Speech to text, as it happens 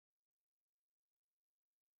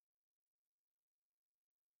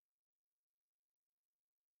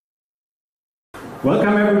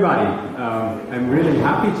Welcome everybody. I'm really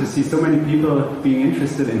happy to see so many people being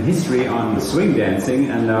interested in history on swing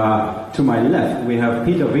dancing, and to my left we have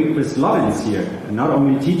Peter Winquist Loggins here, not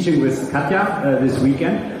only teaching with Katja this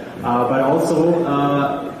weekend, but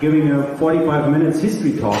also giving a 45 minutes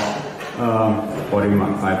history talk,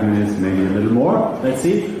 45 minutes, maybe a little more, let's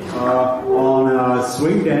see, on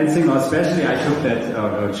swing dancing, or especially I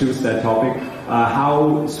choose that topic,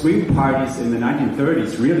 how swing parties in the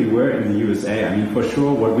 1930s really were in the USA. I mean, for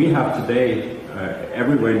sure, what we have today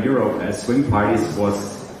everywhere in Europe as swing parties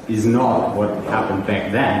is not what happened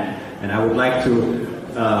back then. And I would like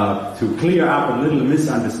to clear up a little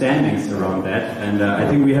misunderstandings around that. And I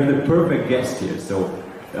think we have the perfect guest here. So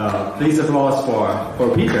please applause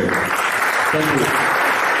for Peter. Thank you.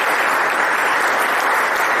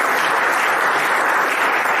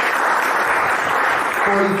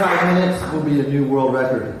 45 minutes will be a new world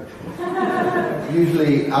record.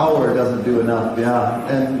 Usually hour doesn't do enough, yeah.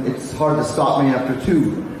 And it's hard to stop me after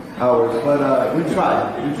 2 hours, but we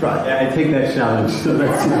tried. Yeah, I take that challenge. So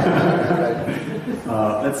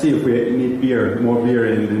let's see if we need more beer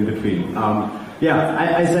in between.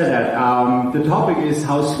 I said that. The topic is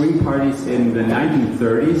how swing parties in the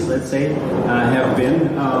 1930s, let's say, have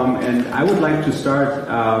been. And I would like to start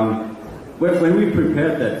when we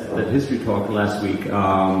prepared that history talk last week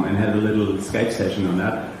and had a little Skype session on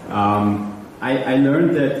that. I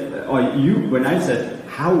learned that, when I said,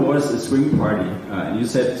 how was a swing party? You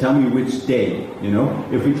said, tell me which day, you know?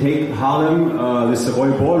 If we take Harlem, the Savoy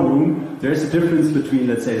Ballroom, there's a difference between,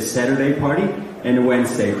 let's say, a Saturday party and a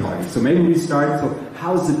Wednesday party. So maybe we start, so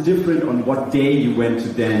how's it different on what day you went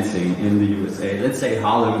to dancing in the USA? Let's say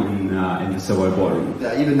Harlem in the Savoy Ballroom.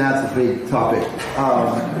 Yeah, even that's a big topic.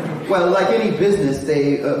 Well, like any business,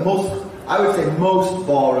 I would say most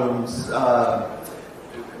ballrooms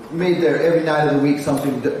made their every night of the week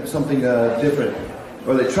something different,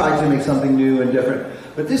 or they tried to make something new and different.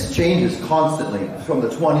 But this changes constantly from the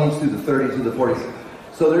 20s to the 30s to the 40s.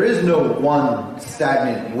 So there is no one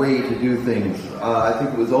stagnant way to do things. I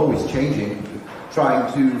think it was always changing,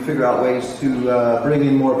 trying to figure out ways to bring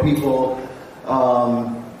in more people.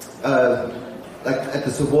 Like at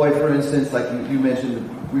the Savoy, for instance, like you mentioned,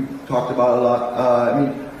 we talked about a lot. I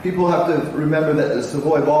mean, people have to remember that the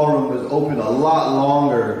Savoy Ballroom was open a lot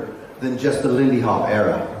longer than just the Lindy Hop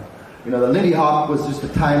era. You know, the Lindy Hop was just a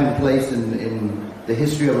time and place in the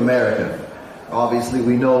history of America. Obviously,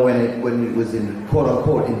 we know when it was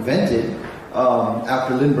quote-unquote invented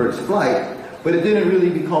after Lindbergh's flight, but it didn't really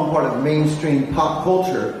become part of mainstream pop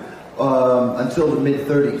culture until the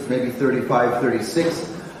mid-30s, maybe 35, 36.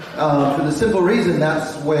 For the simple reason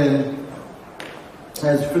that's when,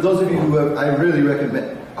 as for those of you who have,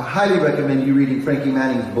 I highly recommend you reading Frankie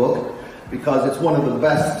Manning's book, because it's one of the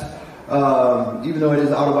best, even though it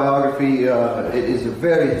is autobiography, it is a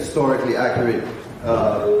very historically accurate,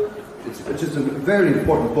 it's just a very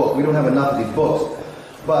important book. We don't have enough of these books.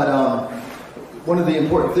 But one of the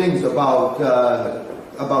important things about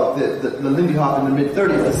the Lindy Hop in the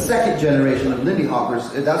mid-30s, the second generation of Lindy Hoppers,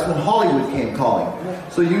 that's when Hollywood came calling.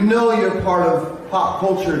 So you know you're part of pop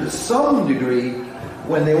culture to some degree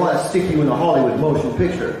when they want to stick you in a Hollywood motion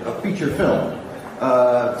picture, a feature film,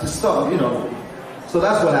 to start, you know. So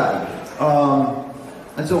that's what happened.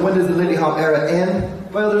 And so when does the Lindy Hop era end?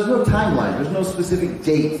 Well, there's no timeline. There's no specific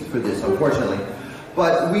date for this, unfortunately.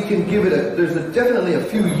 But we can give it there's definitely a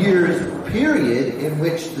few years period in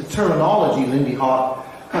which the terminology Lindy Hop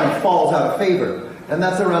kind of falls out of favor. And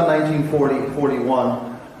that's around 1940,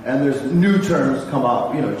 41. And there's new terms come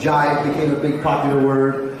up. You know, jive became a big popular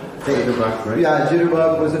word. Jitterbug, right? Yeah,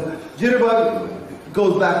 jitterbug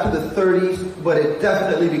goes back to the 30s, but it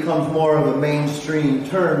definitely becomes more of a mainstream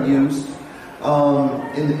term used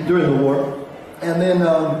during the war. And then,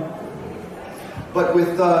 but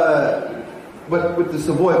with the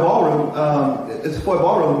Savoy Ballroom,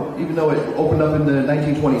 even though it opened up in the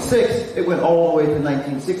 1926, it went all the way to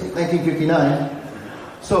 1959.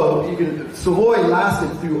 So Savoy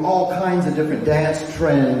lasted through all kinds of different dance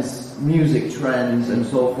trends, music trends, and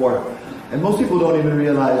so forth. And most people don't even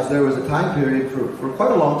realize there was a time period for quite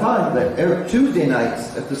a long time that every Tuesday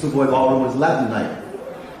nights at the Savoy Ballroom was Latin night.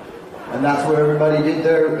 And that's where everybody did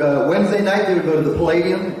their, Wednesday night they would go to the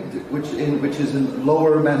Palladium, which is in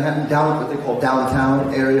lower Manhattan, what they call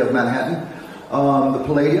downtown area of Manhattan. The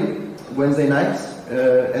Palladium, Wednesday nights.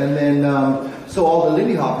 And then, so all the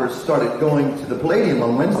Lindy Hoppers started going to the Palladium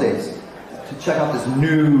on Wednesdays to check out this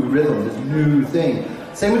new rhythm, this new thing.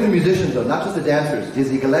 Same with the musicians though, not just the dancers.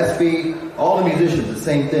 Dizzy Gillespie, all the musicians, the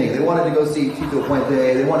same thing. They wanted to go see Tito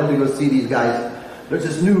Puente, they wanted to go see these guys. There's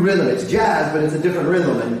this new rhythm, it's jazz, but it's a different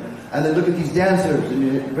rhythm. And then look at these dancers,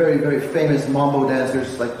 very, very famous mambo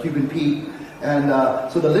dancers like Cuban Pete. And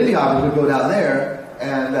so the Lindy Hoppers would go down there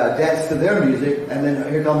and dance to their music. And then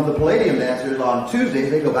here comes the Palladium dancers on Tuesday.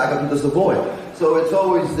 They go back up to the Savoy. So it's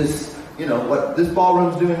always this, you know, what this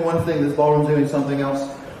ballroom's doing one thing, this ballroom's doing something else.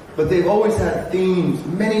 But they've always had themes,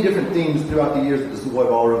 many different themes throughout the years at the Savoy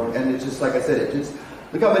Ballroom. And it's just, like I said,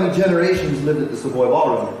 look how many generations lived at the Savoy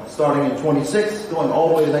Ballroom. Starting in 26, going all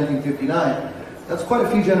the way to 1959. That's quite a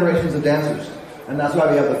few generations of dancers. And that's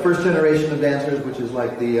why we have the first generation of dancers, which is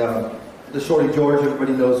like the Shorty George.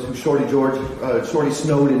 Everybody knows who Shorty George, Shorty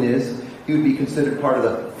Snowden is. He would be considered part of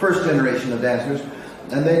the first generation of dancers.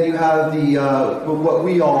 And then you have what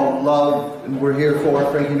we all love and we're here for,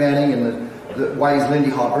 Frankie Manning and the Whitey's Lindy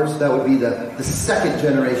Hoppers. That would be the second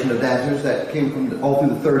generation of dancers that came from all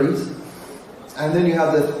through the 30s. And then you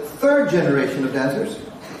have the third generation of dancers.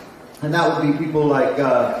 And that would be people like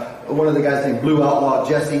one of the guys named Blue Outlaw,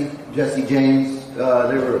 Jesse James. They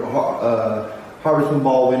were Harvest Moon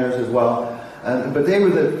Ball winners as well. But they were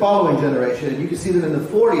the following generation, and you can see them in the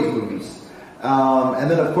 40s movies. And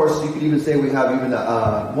then, of course, you could even say we have even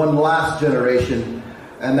one last generation,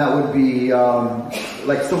 and that would be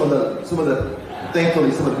like some of the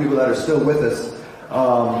thankfully some of the people that are still with us.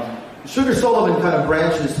 Sugar Sullivan kind of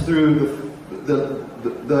branches through the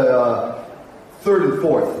third and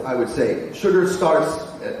fourth, I would say. Sugar starts,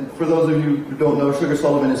 for those of you who don't know, Sugar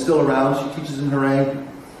Sullivan is still around. She teaches in harangue.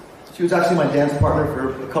 She was actually my dance partner for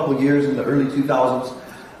a couple of years in the early 2000s.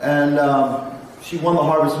 And she won the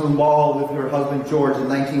Harvest Moon Ball with her husband George in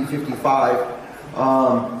 1955.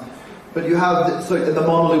 But you have the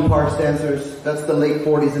Monolou Parks dancers, that's the late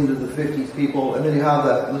 40s into the 50s people, and then you have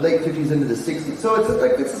the late 50s into the 60s. So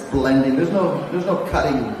it's blending. There's no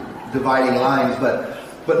cutting, dividing lines,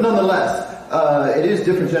 but nonetheless, it is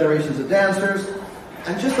different generations of dancers,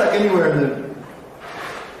 and just like anywhere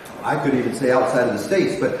I could even say outside of the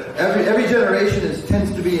States, but every generation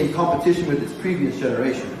tends to be in competition with its previous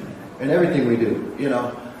generation in everything we do. You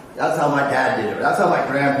know, that's how my dad did it. That's how my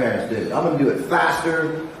grandparents did it. I'm going to do it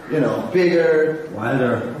faster, you know, bigger,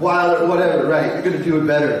 wilder, whatever. Right? You're going to do it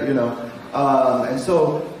better, you know. And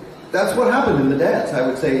so that's what happened in the dance. I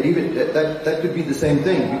would say, and even that could be the same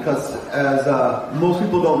thing, because as most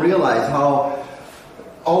people don't realize how,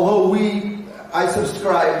 although I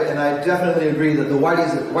subscribe and I definitely agree that the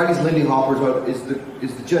Whitey's Lindy Hoppers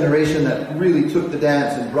is the generation that really took the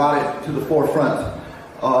dance and brought it to the forefront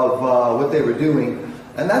of what they were doing.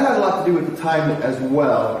 And that had a lot to do with the time as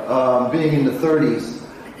well, being in the 30s.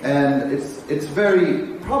 And it's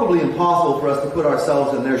very, probably impossible for us to put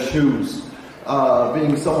ourselves in their shoes.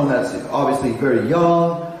 Being someone that's obviously very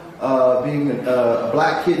young, being a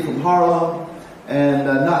black kid from Harlem, and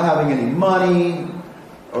not having any money,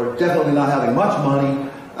 or definitely not having much money,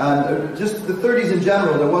 and just the 30s in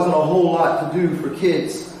general, there wasn't a whole lot to do for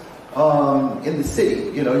kids in the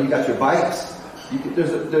city. You know, you got your bikes, you can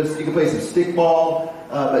play some stickball,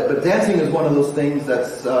 but dancing is one of those things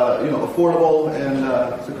that's affordable, and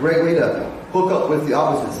it's a great way to hook up with the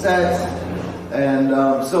opposite sex. And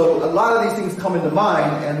so a lot of these things come into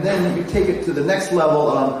mind, and then you take it to the next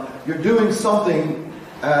level. You're doing something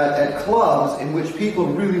at clubs in which people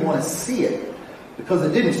really want to see it. Because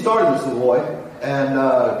it didn't start in the Savoy, and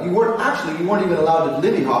you weren't even allowed to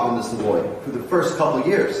Lindy Hop in the Savoy for the first couple of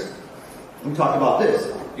years. We talked about this.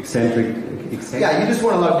 Eccentric. Yeah, you just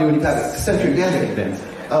weren't allowed to do any type of eccentric dancing.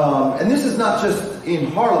 And this is not just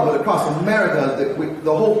in Harlem, but across America.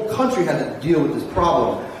 The whole country had to deal with this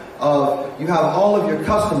problem of you have all of your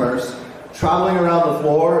customers traveling around the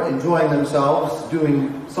floor, enjoying themselves,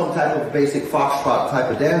 doing some type of basic foxtrot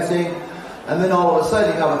type of dancing. And then all of a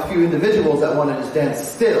sudden you have a few individuals that want to just dance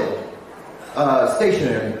still,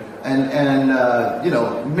 stationary, and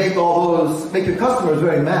make your customers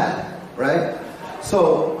very mad, right?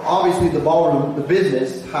 So obviously the ballroom, the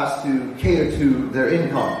business, has to cater to their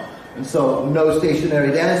income. And so no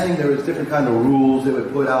stationary dancing. There was different kind of rules they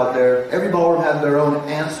would put out there. Every ballroom had their own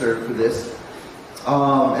answer for this.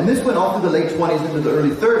 And this went off to the late 20s into the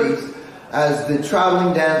early 30s, as the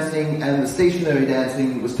traveling dancing and the stationary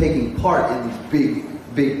dancing was taking part in these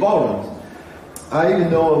big ballrooms. I even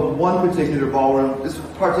know of one particular ballroom. This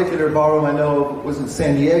particular ballroom I know of was in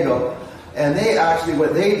San Diego, and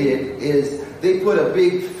what they did is they put a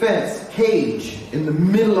big fence cage in the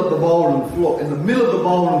middle of the ballroom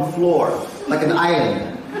floor, like an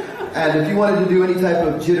island. And if you wanted to do any type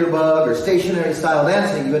of jitterbug or stationary style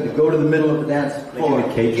dancing, you had to go to the middle of the dance floor,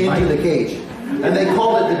 into the cage. And they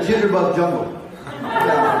called it the Jitterbug Jungle.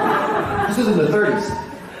 This was in the 30s.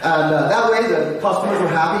 And that way the customers were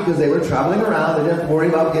happy because they were traveling around. They didn't have to worry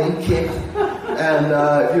about getting kicked. And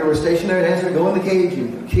if you were a stationary dancer, go in the cage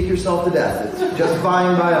and kick yourself to death. It's just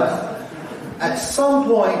fine by us. At some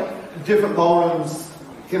point, different ballrooms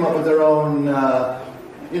came up with their own,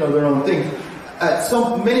 their own things. At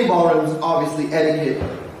many ballrooms, obviously,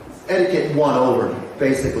 etiquette won over,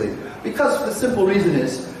 basically. Because the simple reason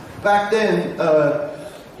is, back then,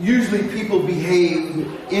 usually people behaved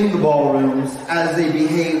in the ballrooms as they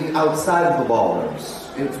behaved outside of the ballrooms.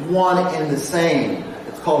 It's one and the same.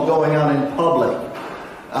 It's called going out in public.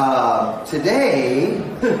 Today,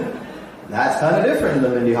 that's kind of different in the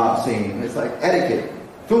Lindy Hop scene. It's like etiquette.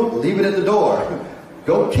 Don't leave it at the door.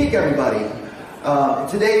 Go kick everybody.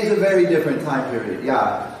 Today is a very different time period.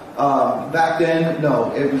 Yeah. Back then,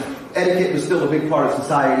 no. Etiquette was still a big part of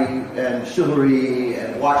society, and chivalry,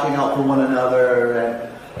 and watching out for one another,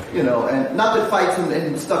 and not that fights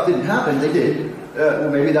and stuff didn't happen. They did.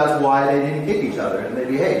 Maybe that's why they didn't kick each other and they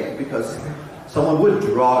behaved, because someone would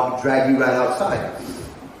drag you right outside.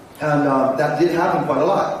 And that did happen quite a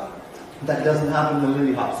lot. That doesn't happen in the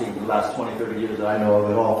Lindy Hop scene in the last 20, 30 years that I know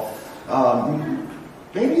of at all.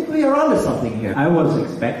 Maybe we are onto something here. I was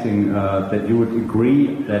expecting that you would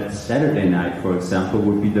agree that Saturday night, for example,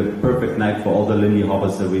 would be the perfect night for all the Lindy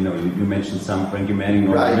Hoppers that we know. You mentioned some, Frankie Manning,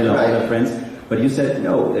 or Miller, all their friends. But you said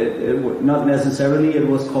no, not necessarily. It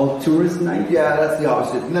was called tourist night. Yeah, that's the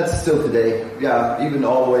opposite, and that's still today. Yeah, even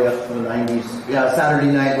all the way up to the 90s. Yeah,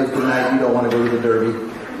 Saturday night was the night you don't want to go to the Derby.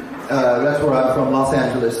 That's where I'm from, Los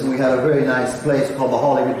Angeles, and we had a very nice place called the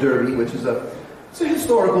Hollywood Derby, which is it's a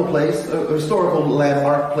historical place, a historical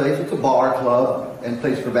landmark place. It's a bar, club, and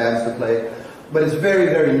place for bands to play. But it's very,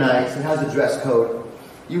 very nice. It has a dress code.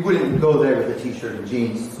 You wouldn't go there with a t-shirt and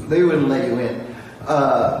jeans. They wouldn't let you in.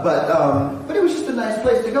 But it was just a nice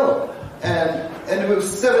place to go. And it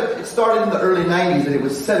started in the early 90s, and it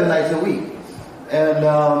was 7 nights a week. And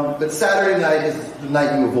but Saturday night is the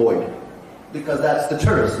night you avoid, because that's the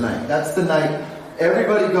tourist night. That's the night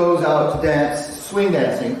everybody goes out to dance, swing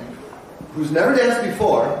dancing, who's never danced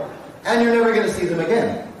before, and you're never going to see them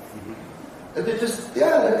again. They're just,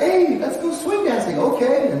 hey, let's go swing dancing,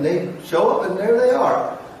 okay. And they show up, and there they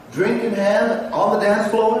are, drink in hand, on the dance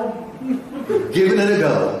floor, giving it a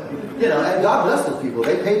go. And God bless those people.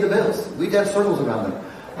 They paid the bills. We dance circles around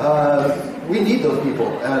them. We need those people.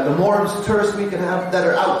 The more tourists we can have that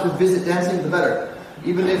are out to visit dancing, the better.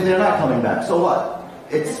 Even if they're not coming back. So what?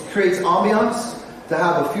 It creates ambiance to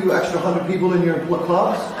have a few extra 100 people in your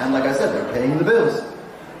clubs. And like I said, they're paying the bills.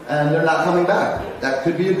 And they're not coming back. That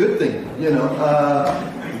could be a good thing,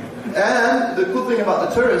 And the cool thing about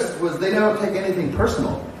the tourists was they don't take anything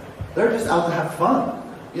personal. They're just out to have fun.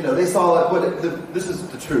 They saw this is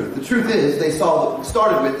the truth. The truth is they saw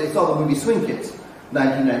the movie Swing Kids,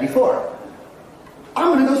 1994.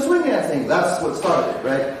 I'm going to go swing dancing. That's what started it,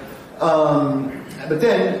 right? But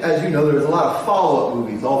then, as you know, there was a lot of follow-up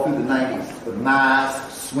movies all through the 90s. The Mask,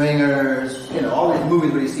 Swingers, all these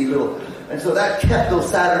movies where you see little. And so that kept those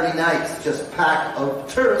Saturday nights just packed of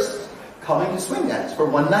tourists coming to swing dance for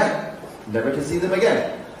one night, never to see them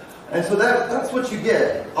again. And so that's what you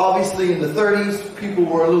get. Obviously, in the 30s, people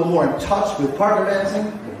were a little more in touch with partner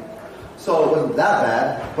dancing, so it wasn't that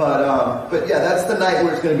bad. But yeah, that's the night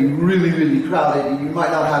where it's going to be really, really crowded. You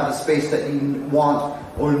might not have the space that you want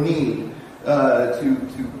or need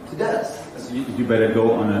to dance. So you better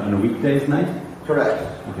go on a weekdays night? Correct.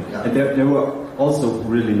 Okay. Yeah. And there were also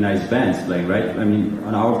really nice bands playing, right? I mean,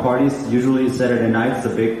 on our parties, usually Saturday night's a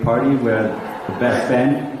big party where the best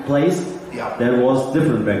band plays. Yeah. That was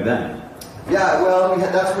different back then. Yeah, well,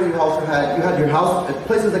 that's where you also had your house at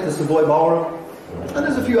places like the Savoy Ballroom, and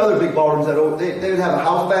there's a few other big ballrooms that they would have a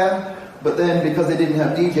house band, but then because they didn't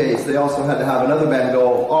have DJs, they also had to have another band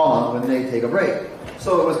go on when they take a break.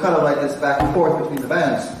 So it was kind of like this back and forth between the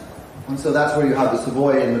bands, and so that's where you have the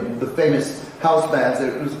Savoy and the famous house bands.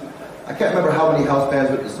 I can't remember how many house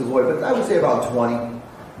bands with the Savoy, but I would say about 20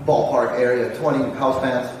 ballpark area, 20 house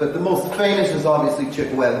bands. But the most famous is obviously Chick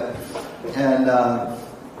Webb.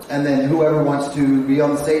 And then whoever wants to be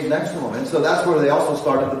on the stage next to them. And so that's where they also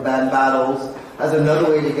started the band battles as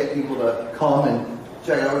another way to get people to come and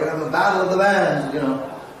check it out. We're going to have a battle of the bands,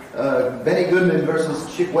 Benny Goodman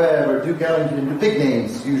versus Chick Webb or Duke Ellington, the big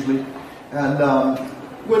names usually. And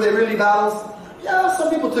were they really battles? Yeah, some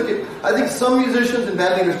people took it. I think some musicians and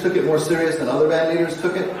band leaders took it more serious than other band leaders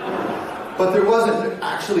took it. But there wasn't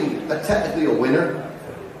actually technically a winner.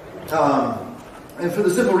 And for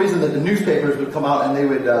the simple reason that the newspapers would come out and they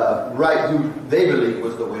would write who they believed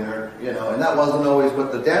was the winner, and that wasn't always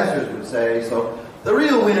what the dancers would say. So the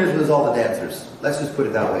real winners was all the dancers. Let's just put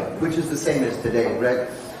it that way, which is the same as today, right?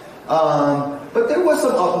 But there was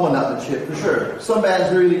some one-upmanship for sure. Some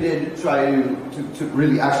bands really did try to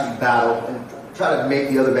really actually battle and try to make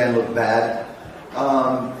the other band look bad.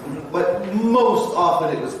 But most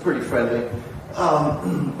often it was pretty friendly.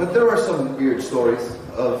 But there are some weird stories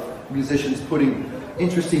of musicians putting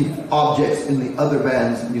interesting objects in the other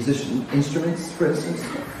band's musician instruments, for instance.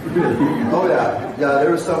 Oh yeah,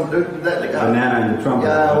 there was some. Banana and the trumpet.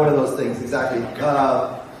 Yeah, one of those things, exactly.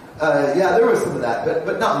 Yeah, there was some of that,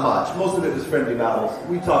 but not much. Most of it was friendly battles.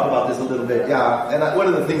 We talked about this a little bit, yeah. And one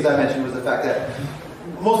of the things I mentioned was the fact that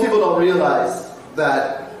most people don't realize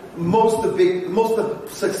that most of the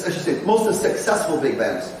successful big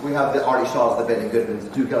bands, we have the Artie Shaws, the Benny Goodmans,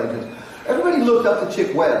 the Duke Ellingtons. Everybody looked up to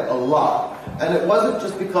Chick Webb a lot, and it wasn't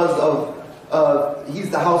just because of he's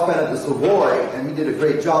the house band at the Savoy, and he did a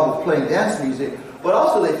great job of playing dance music, but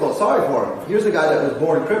also they felt sorry for him. Here's a guy that was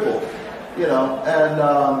born crippled, you know, and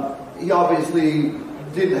he obviously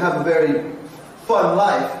didn't have a very fun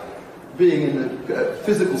life being in the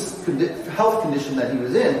physical health condition that he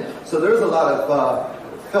was in. So there was a lot of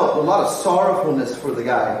felt a lot of sorrowfulness for the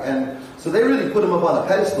guy, and so they really put him up on a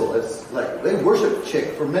pedestal. It's like they worship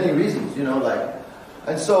Chick for many reasons, you know, like.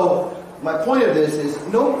 And so my point of this is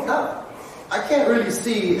I can't really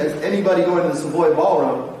see as anybody going to the Savoy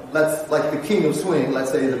Ballroom, that's like the king of swing,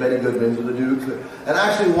 let's say the Benny Goodmans or the Dukes, and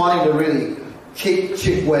actually wanting to really kick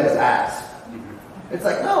Chick Webb's ass. It's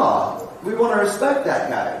like, no, we want to respect that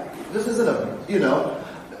guy. This isn't a, you know,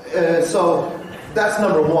 so that's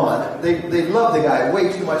number one. They love the guy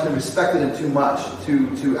way too much and respected him too much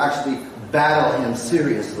to actually battle him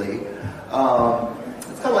seriously.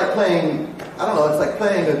 It's kind of like playing, I don't know, it's like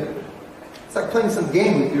playing some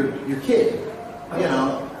game with your kid. You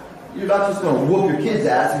know, you're not just going to whoop your kid's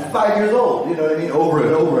ass. He's 5 years old, you know what I mean, over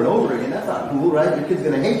and over and over again. That's not cool, right? Your kid's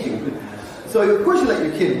going to hate you. So of course you let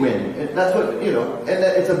your kid win. That's what, you know, and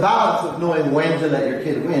it's a balance of knowing when to let your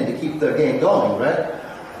kid win to keep the game going, right?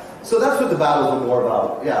 So that's what the battles are more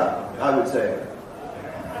about, yeah, I would say.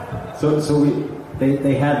 So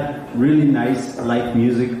they had really nice light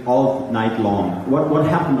music all night long. What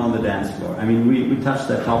happened on the dance floor? I mean, we touched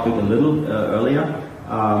that topic a little earlier.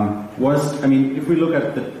 If we look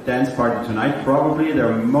at the dance party tonight, probably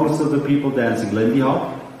there are most of the people dancing Lindy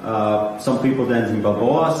Hop, some people dancing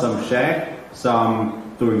Balboa, some shag, some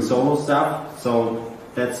doing solo stuff. So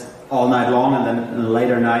that's all night long, and then in a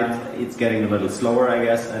later night it's getting a little slower, I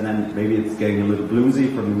guess, and then maybe it's getting a little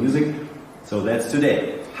bluesy from the music. So that's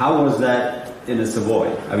today. How was that in a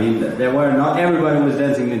Savoy? I mean, not everybody was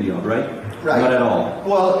dancing Lindy Hop, right? Right. Not at all.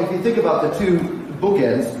 Well, if you think about the two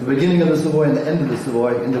bookends, the beginning of the Savoy and the end of the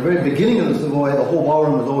Savoy, in the very beginning of the Savoy, the whole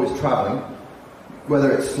ballroom was always traveling,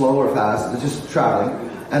 whether it's slow or fast, it's just traveling.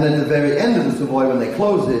 And at the very end of the Savoy, when they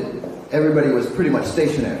closed it, everybody was pretty much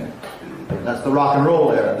stationary. That's the rock and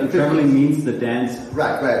roll era. The traveling means the dance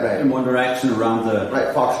right. in one direction around the... Right,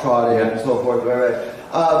 foxtrot and so forth, right.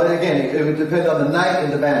 But again, it would depend on the night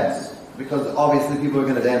and the bands, because obviously people are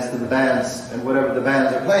going to dance to the bands, and whatever the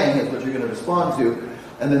bands are playing is what you're going to respond to.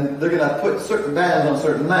 And then they're going to put certain bands on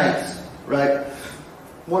certain nights, right?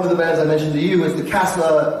 One of the bands I mentioned to you is the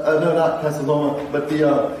not Casaloma, but the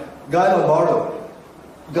Guy Lombardo.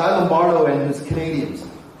 Guy Lombardo and his Canadians.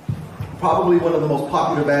 Probably one of the most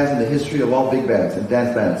popular bands in the history of all big bands and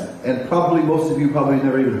dance bands. And probably most of you probably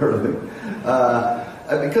never even heard of him.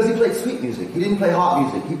 Because he played sweet music. He didn't play hot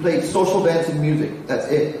music. He played social dancing music. That's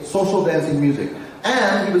it. Social dancing music.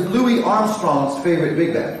 And he was Louis Armstrong's favorite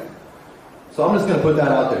big band. So I'm just going to put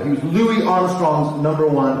that out there. He was Louis Armstrong's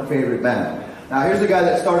 #1 favorite band. Now here's a guy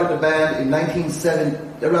that started the band in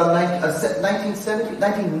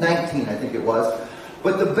 1919, I think it was.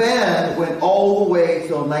 But the band went all the way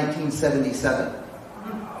till 1977.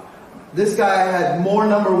 This guy had more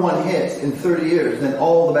 #1 hits in 30 years than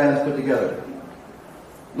all the bands put together.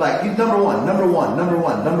 Like, he's number one,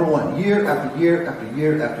 year after year after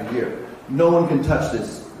year after year. No one can touch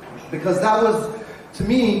this. Because that was, to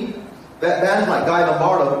me, that bands like Guy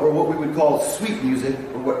Lombardo, or what we would call sweet music,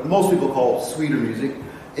 or what most people call sweeter music,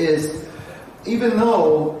 is, even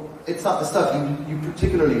though it's not the stuff you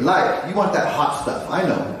particularly like, you want that hot stuff, I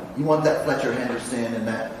know. You want that Fletcher Henderson and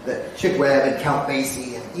that Chick Webb and Count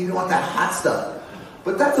Basie, and you want that hot stuff.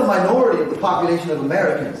 But that's a minority of the population of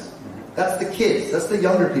Americans. That's the kids, that's the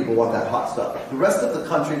younger people want that hot stuff. The rest of the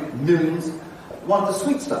country, millions, want the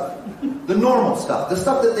sweet stuff, the normal stuff, the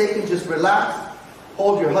stuff that they can just relax,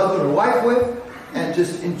 hold your husband or wife with, and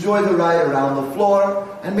just enjoy the ride around the floor,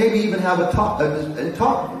 and maybe even have a talk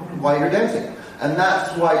while you're dancing. And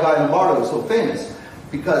that's why Guy Lombardo was so famous,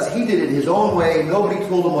 because he did it his own way, nobody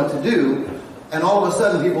told him what to do, and all of a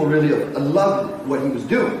sudden people really loved what he was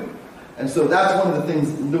doing. And so that's one of the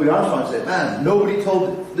things Louis Armstrong said, man, nobody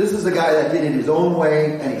told, this is a guy that did it his own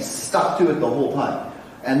way, and he stuck to it the whole time.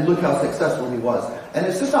 And look how successful he was. And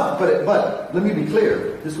it's just not, but let me be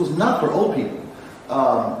clear, this was not for old people.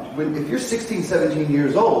 If you're 16, 17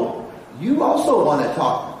 years old, you also want to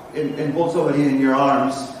talk and hold somebody in your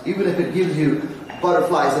arms, even if it gives you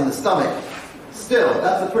butterflies in the stomach. Still,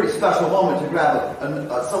 that's a pretty special moment to grab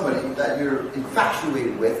somebody that you're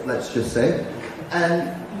infatuated with, let's just say,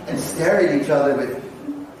 and stare at each other with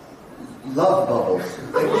love bubbles.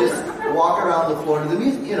 Like just walk around the floor to the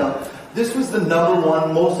music. You know, this was the number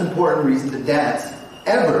one most important reason to dance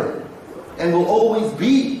ever, and will always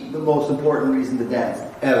be the most important reason to dance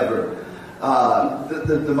ever.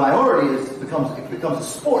 The minority becomes a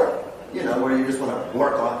sport, you know, where you just want to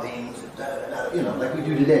work on things, you know, like we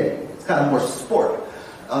do today. It's kind of more sport.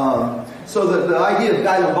 So the idea of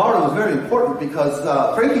Guy Lombardo was very important because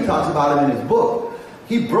Frankie talks about him in his book.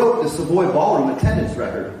 He broke the Savoy Ballroom attendance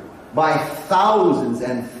record by thousands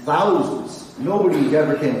and thousands. Nobody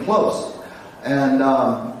ever came close. And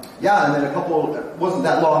yeah, and then it wasn't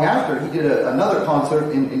that long after, he did another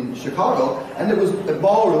concert in Chicago, and it was a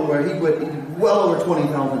ballroom where he did well over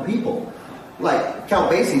 20,000 people. Like, Count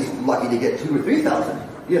Basie's lucky to get 2,000 or 3,000.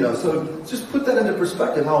 You know, so just put that into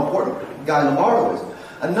perspective how important Guy Lombardo is.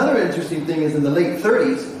 Another interesting thing is in the late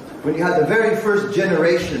 30s, when you had the very first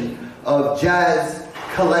generation of jazz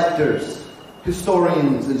collectors,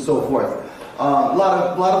 historians, and so forth. A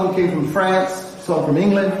lot of them came from France, some from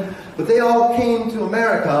England, but they all came to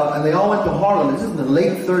America and they all went to Harlem. This is in the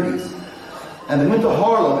late 30s. And they went to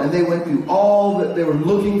Harlem and they went through they were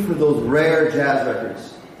looking for those rare jazz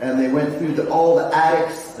records. And they went through all the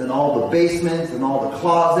attics and all the basements and all the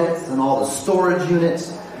closets and all the storage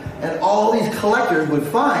units. And all these collectors would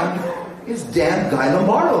find is damn Guy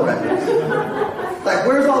Lombardo records. Like,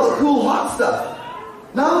 where's all the cool hot stuff?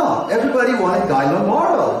 No, everybody wanted Guy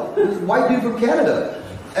Lombardo. This white dude from Canada.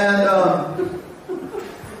 And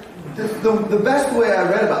the best way I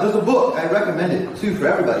read about it, there's a book, I recommend it too for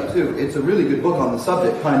everybody too. It's a really good book on the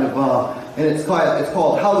subject, kind of, and it's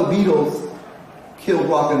called How the Beatles Killed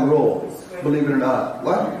Rock and Roll, believe it or not.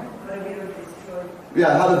 What?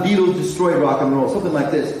 Yeah, How the Beatles Destroyed Rock and Roll, something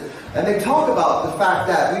like this. And they talk about the fact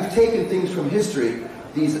that we've taken things from history,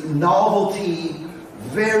 these novelty,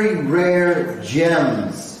 very rare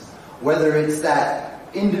gems, whether it's that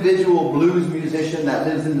individual blues musician that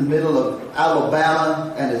lives in the middle of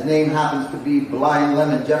Alabama and his name happens to be Blind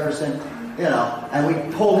Lemon Jefferson, you know, and we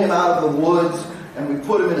pull him out of the woods and we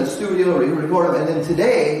put him in a studio, we record him, and then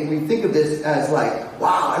today we think of this as like,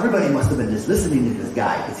 wow, everybody must have been just listening to this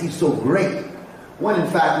guy because he's so great. When in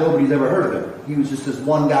fact nobody's ever heard of him. He was just this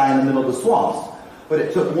one guy in the middle of the swamps. But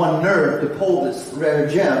it took one nerd to pull this rare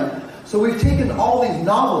gem. So we've taken all these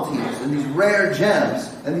novelties and these rare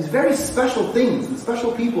gems and these very special things and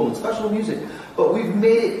special people and special music, but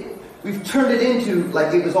we've turned it into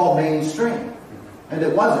like it was all mainstream. And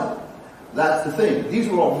it wasn't. That's the thing. These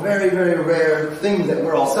were all very, very rare things that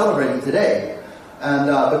we're all celebrating today. And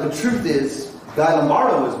but the truth is, Guy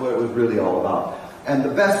Lombardo is what it was really all about. And the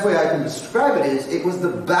best way I can describe it is, it was the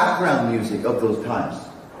background music of those times.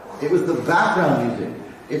 It was the background music.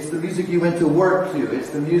 It's the music you went to work to.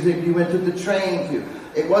 It's the music you went to the train to.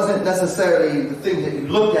 It wasn't necessarily the thing that you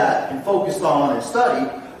looked at and focused on and studied,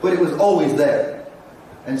 but it was always there.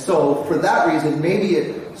 And so for that reason, maybe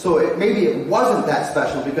it wasn't that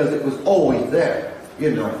special because it was always there,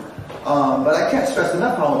 you know. But I can't stress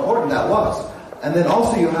enough how important that was. And then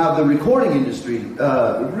also you have the recording industry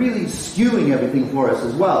really skewing everything for us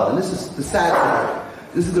as well. And this is the sad part.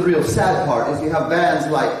 This is the real sad part, is you have bands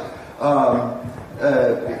like,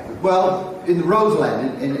 in the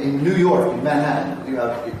Roseland in New York, in Manhattan. You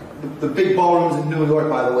have the big ballrooms in New York,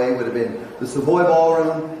 by the way, would have been the Savoy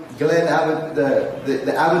Ballroom, the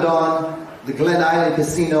Abaddon, the Glen Island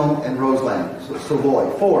Casino, and Roseland, so Savoy,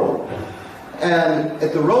 4 of them. And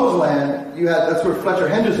at the Roseland, that's where Fletcher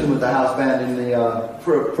Henderson was the house band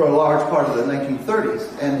for a large part of the 1930s.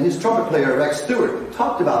 And his trumpet player, Rex Stewart,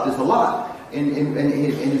 talked about this a lot in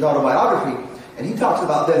his autobiography. And he talks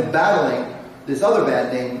about them battling this other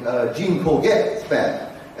band named Gene Colgette's band.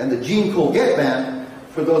 And the Gene Colgette band,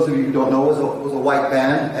 for those of you who don't know, was a white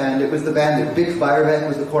band. And it was the band that Bix Beiderbecke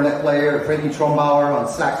was the cornet player, Frankie Trombauer on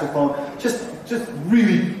saxophone. Just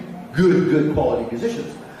really good quality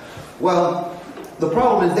musicians. Well, the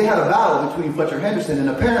problem is they had a battle between Fletcher Henderson and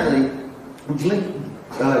apparently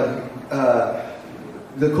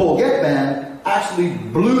the Colgette band actually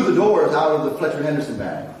blew the doors out of the Fletcher Henderson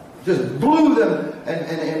band. Just blew them,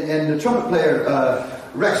 and the trumpet player,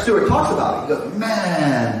 Rex Stewart, talks about it. He goes,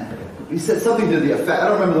 man, he said something to the effect, I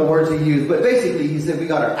don't remember the words he used, but basically he said, we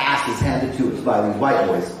got our asses handed to us by these white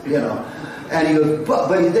boys, you know. And he goes, but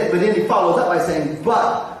then he follows up by saying,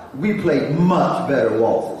 but we played much better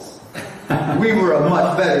waltzes. We were a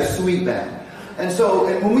much better suite band. And so,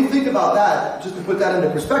 and when we think about that, just to put that into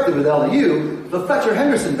perspective with LAU, the Fletcher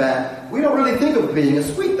Henderson band, we don't really think of being a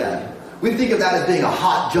suite band. We think of that as being a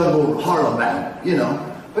hot jungle Harlem band, you know.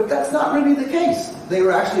 But that's not really the case. They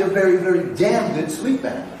were actually a very, very damn good suite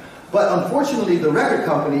band. But unfortunately, the record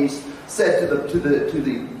companies said to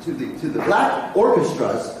the black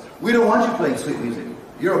orchestras, we don't want you playing sweet music.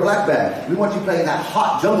 You're a black band. We want you playing that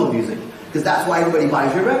hot jungle music, because that's why everybody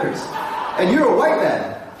buys your records. And you're a white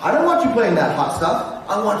band. I don't want you playing that hot stuff.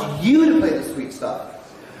 I want you to play the sweet stuff.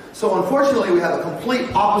 So unfortunately, we have a complete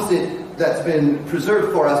opposite that's been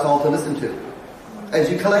preserved for us all to listen to. As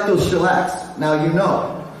you collect those shellacks, now you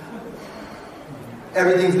know.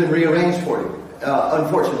 Everything's been rearranged for you,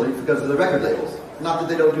 unfortunately, because of the record labels. Not that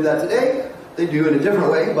they don't do that today. They do in a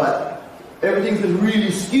different way, but everything's been really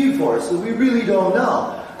skewed for us, so we really don't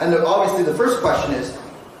know. And obviously the first question is,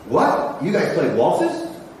 what? You guys play waltzes?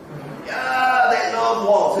 Yeah, they love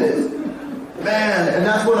waltzes. Man, and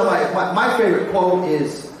that's one of my favorite quote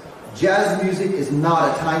is, jazz music is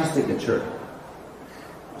not a time signature.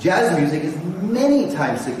 Jazz music is many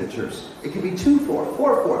time signatures. It can be 2/4,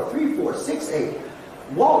 4/4, 3/4, 6/8.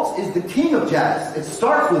 Waltz is the king of jazz. It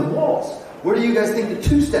starts with waltz. Where do you guys think the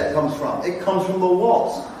two-step comes from? It comes from the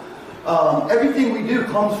waltz. Everything we do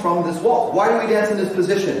comes from this waltz. Why do we dance in this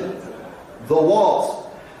position? The waltz.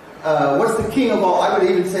 What's the king of all? I would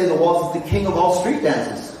even say the waltz is the king of all street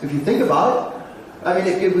dances. If you think about it. I mean,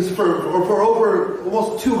 it was for over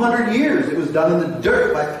almost 200 years. It was done in the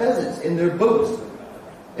dirt by peasants in their boots.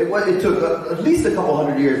 It took at least a couple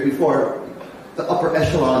hundred years before the upper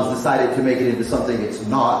echelons decided to make it into something it's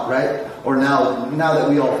not, right? Or now that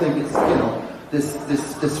we all think it's, you know,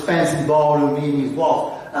 this fancy ballroom Viennese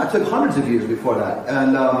waltz. No, it took hundreds of years before that.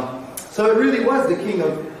 And so it really was the king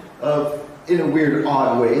of, in a weird,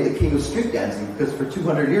 odd way, the king of street dancing, because for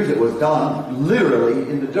 200 years it was done literally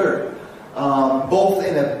in the dirt. Both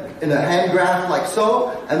in a hand graft like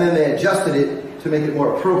so, and then they adjusted it to make it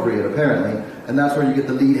more appropriate, apparently. And that's where you get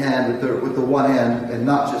the lead hand with the one hand, and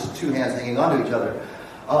not just two hands hanging onto each other.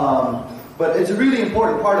 But it's a really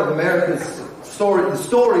important part of America's story, the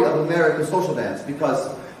story of America's social dance, because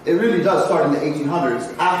it really does start in the 1800s,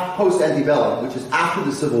 post-antebellum, which is after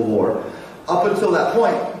the Civil War. Up until that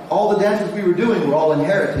point, all the dances we were doing were all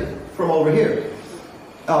inherited from over here.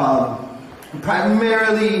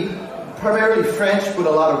 Primarily French, but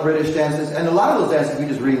a lot of British dances, and a lot of those dances we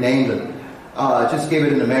just renamed them. Just gave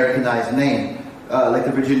it an Americanized name, like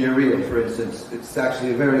the Virginia Reel, for instance. It's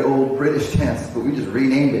actually a very old British dance, but we just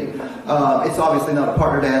renamed it. It's obviously not a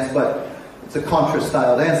partner dance, but it's a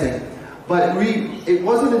contra-style dancing. But it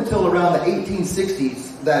wasn't until around the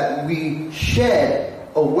 1860s that we shed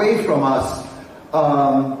away from us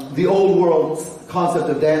the old world concept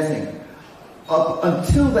of dancing. Up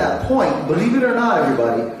until that point, believe it or not,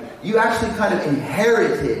 everybody, you actually kind of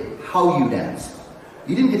inherited how you dance.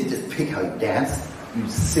 You didn't get to just pick how you dance, you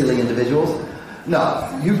silly individuals. No,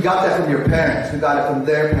 you got that from your parents, you got it from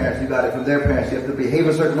their parents, you got it from their parents. You have to behave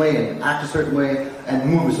a certain way and act a certain way and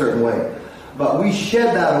move a certain way. But we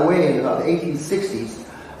shed that away in about the 1860s,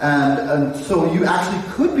 and so you actually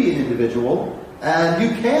could be an individual, and you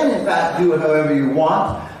can in fact do it however you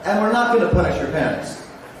want, and we're not going to punish your parents.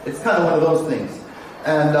 It's kind of one of those things.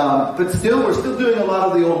 And but still, we're still doing a lot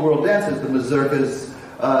of the old world dances, the mazurkas,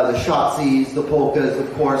 the shotsies, the polkas,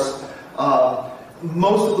 of course.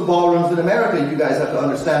 Most of the ballrooms in America, you guys have to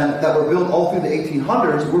understand, that were built all through the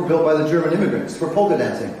 1800s, were built by the German immigrants for polka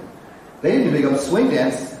dancing. They didn't become swing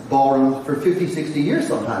dance ballrooms for 50, 60 years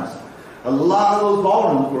sometimes. A lot of those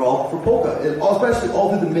ballrooms were all for polka, especially all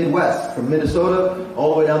through the Midwest, from Minnesota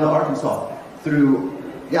all the way down to Arkansas, all through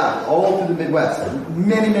the Midwest.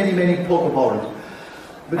 Many polka ballrooms.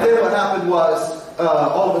 But then what happened was,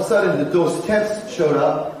 all of a sudden, the dos temps showed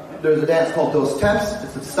up. There's a dance called dos temps.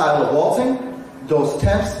 It's a style of waltzing. Dos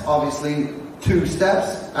temps, obviously, 2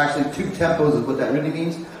 steps. Actually, 2 tempos is what that really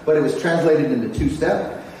means. But it was translated into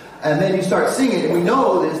 2-step. And then you start singing, and we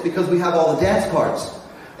know this because we have all the dance cards.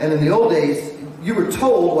 And in the old days, you were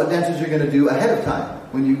told what dances you're going to do ahead of time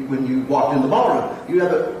when you walked in the ballroom.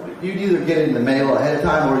 You'd either get it in the mail ahead of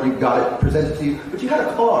time, or you got it presented to you. But you had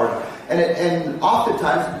a card. And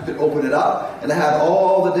oftentimes you could open it up and it had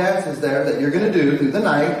all the dances there that you're going to do through the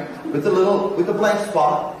night with the blank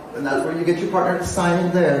spot, and that's where you get your partner to sign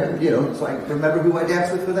in there, so I remember who I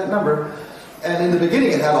danced with for that number. And in the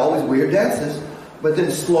beginning it had all these weird dances, but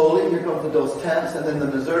then slowly here comes the dos temps and then the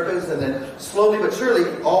mazurkas, and then slowly but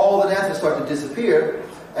surely all the dances start to disappear,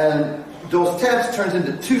 and dos temps turns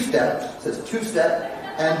into 2-step. It says 2-step,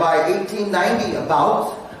 and by 1890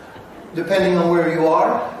 about, depending on where you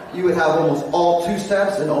are, you would have almost all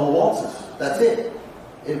two-steps and all waltzes. That's it.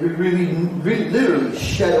 It really literally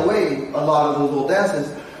shed away a lot of those old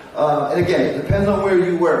dances. And again, it depends on where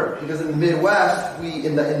you were, because in the Midwest,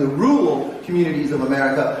 in the rural communities of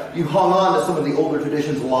America, you hung on to some of the older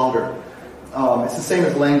traditions longer. It's the same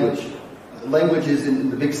as language. Language is in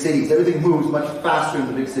the big cities. Everything moves much faster in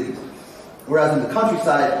the big cities. Whereas in the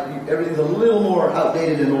countryside, everything's a little more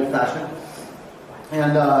outdated and old-fashioned.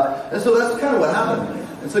 And so that's kind of what happened.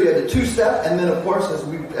 And so you had the two-step, and then of course, as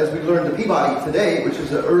we learned the Peabody today, which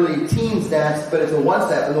is an early teens dance, but it's a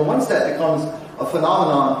one-step, and the one-step becomes a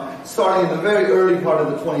phenomenon starting in the very early part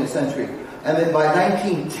of the 20th century. And then by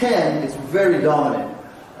 1910, it's very dominant.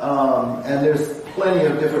 And there's plenty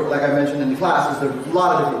of different, like I mentioned in the classes, there's a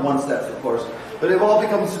lot of different one-steps, of course. But it all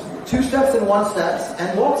becomes two-steps and one-steps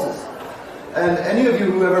and waltzes. And any of you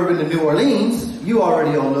who have ever been to New Orleans, you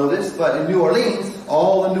already all know this, but in New Orleans,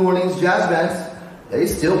 all the New Orleans jazz bands, they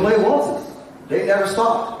still play waltzes. They never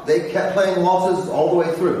stopped. They kept playing waltzes all the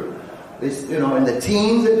way through. In the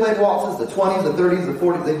teens they played waltzes, the 20s, the 30s, the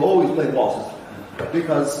 40s, they've always played waltzes.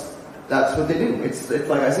 Because that's what they do. It's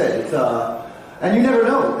like I said, and you never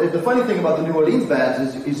know. The funny thing about the New Orleans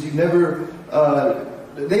bands is you never,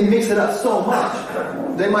 they mix it up so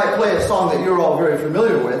much. They might play a song that you're all very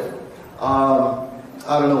familiar with.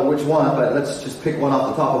 I don't know which one, but let's just pick one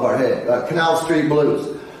off the top of our head. Canal Street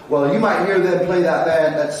Blues. Well, you might hear them play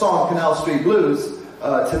that song, Canal Street Blues,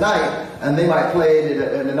 tonight, and they might play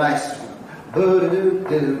it in a nice,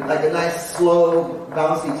 like a nice, slow,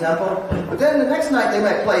 bouncy tempo. But then the next night they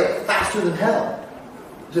might play it faster than hell.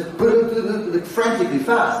 Just frantically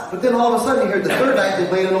fast. But then all of a sudden you hear the third night they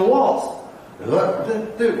play it in a waltz.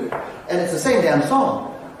 And it's the same damn song.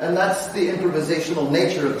 And that's the improvisational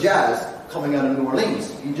nature of jazz coming out of New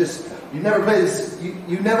Orleans. You never play this.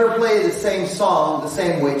 You never play the same song the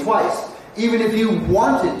same way twice, even if you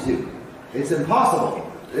wanted to. It's impossible.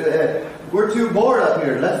 We're too bored up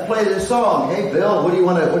here. Let's play this song. Hey, Bill,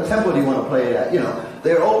 what tempo do you want to play it at?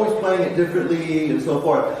 They're always playing it differently and so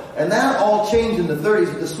forth. And that all changed in the 30s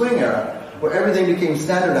with the swing era, where everything became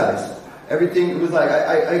standardized. Everything was like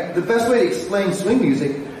the best way to explain swing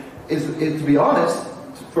music is to be honest.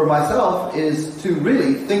 For myself, is to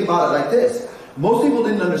really think about it like this. Most people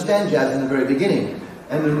didn't understand jazz in the very beginning.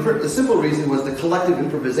 And the simple reason was the collective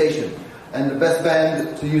improvisation. And the best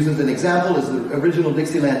band to use as an example is the original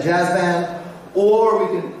Dixieland Jazz Band. Or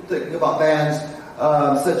we can think about bands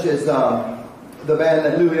such as the band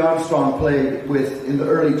that Louis Armstrong played with in the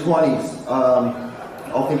early 20s.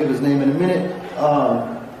 I'll think of his name in a minute.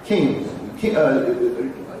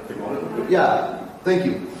 Yeah, thank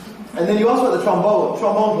you. And then you also have the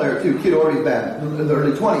trombone player too, Kid Ory's band in the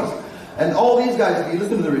early 20s. And all these guys, if you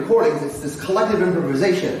listen to the recordings, it's this collective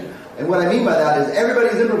improvisation. And what I mean by that is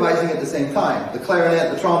everybody's improvising at the same time. The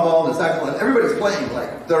clarinet, the trombone, the saxophone, everybody's playing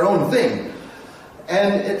like their own thing.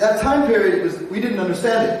 And at that time period, we didn't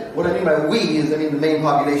understand it. What I mean by we is, the main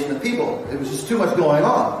population of people. It was just too much going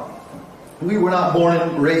on. We were not born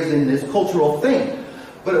and raised in this cultural thing.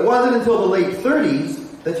 But it wasn't until the late 30s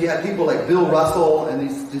that you had people like Bill Russell and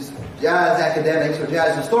these jazz academics or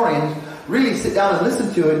jazz historians really sit down and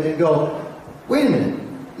listen to it and go, wait a minute,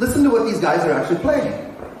 listen to what these guys are actually playing.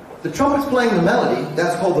 The trumpet's playing the melody,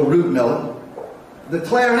 that's called the root note. The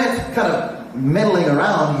clarinet's kind of meddling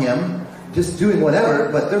around him, just doing whatever,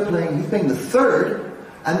 but he's playing the third,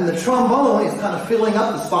 and then the trombone is kind of filling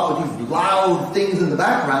up the spot with these loud things in the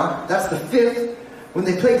background. That's the fifth. When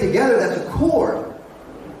they play together, that's a chord.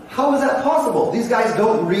 How is that possible? These guys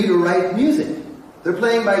don't read or write music. They're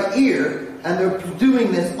playing by ear, and they're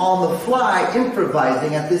doing this on the fly,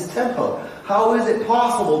 improvising at this tempo. How is it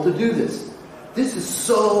possible to do this? This is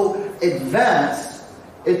so advanced.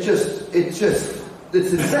 It's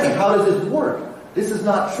insane. How does this work? This is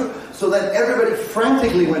not true. So then everybody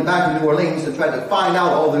frantically went back to New Orleans and tried to find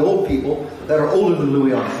out all the old people that are older than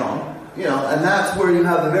Louis Armstrong. And that's where you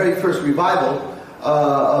have the very first revival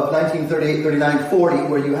of 1938, 39, 40,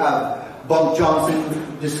 where you have Bunk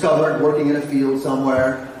Johnson discovered working in a field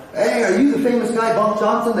somewhere. Hey, are you the famous guy Bunk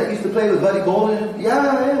Johnson that used to play with Buddy Bolden?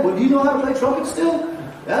 Yeah. Well, do you know how to play trumpet still?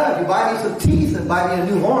 Yeah, if you buy me some teeth and buy me a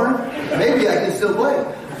new horn, maybe I can still play.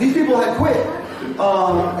 These people had quit.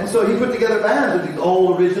 And so he put together bands with these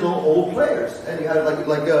old players. And you had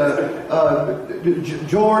like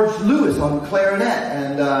George Lewis on clarinet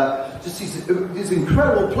and just these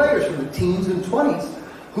incredible players from the teens and 20s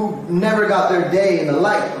who never got their day in the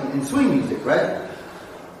light in swing music, right?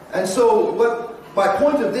 And so my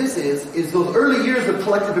point of this is those early years of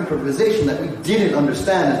collective improvisation that we didn't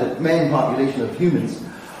understand as a main population of humans.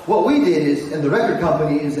 What we did is, and the record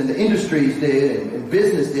companies and the industries did, and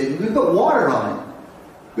business did, we put water on it.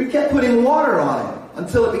 We kept putting water on it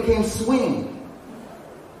until it became swing.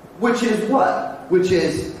 Which is what? Which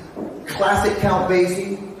is classic Count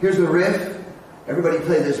Basie. Here's a riff. Everybody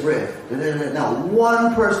play this riff. Now,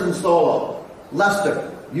 one person solo.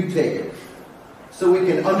 Lester, you take it. So we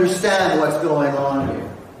can understand what's going on here.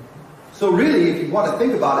 So really, if you want to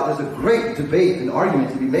think about it, there's a great debate and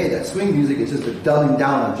argument to be made that swing music is just a dumbing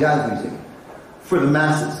down of jazz music for the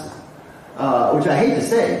masses. Which I hate to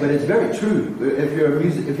say, but it's very true.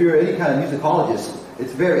 If you're any kind of musicologist,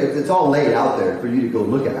 it's all laid out there for you to go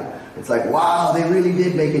look at. It's like, wow, they really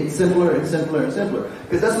did make it simpler and simpler and simpler.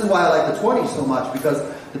 Because this is why I like the 20s so much, because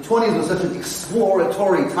the 20s was such an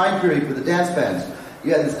exploratory time period for the dance bands.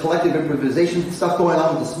 You had this collective improvisation stuff going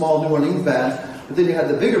on with the small New Orleans bands, but then you had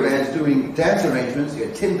the bigger bands doing dance arrangements. You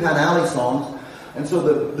had Tin Pan Alley songs. And so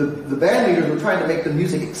the band leaders were trying to make the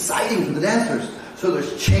music exciting for the dancers. So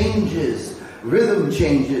there's changes, rhythm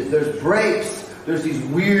changes, there's breaks, there's these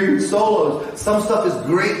weird solos. Some stuff is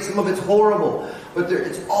great, some of it's horrible. But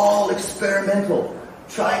it's all experimental,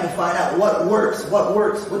 trying to find out what works, what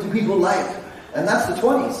do people like. And that's the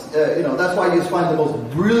 20s. That's why you find the most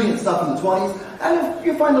brilliant stuff in the 20s. And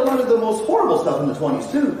you find a lot of the most horrible stuff in the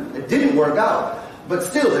 20s too. It didn't work out. But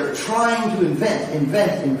still, they're trying to invent.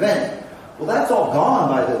 Well, that's all gone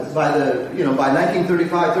by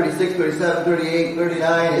 1935, 36, 37, 38,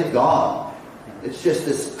 39, it's gone. It's just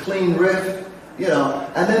this clean riff,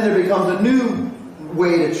 and then there becomes a new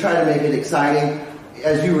way to try to make it exciting,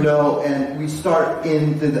 as you know, and we start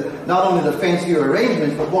into not only the fancier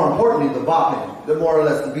arrangements, but more importantly, the bopping, the more or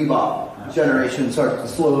less the bebop generation starts to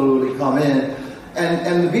slowly come in,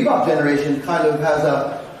 and the bebop generation kind of has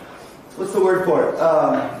what's the word for it?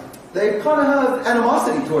 They kind of have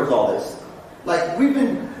animosity towards all this. Like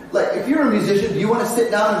if you're a musician, do you want to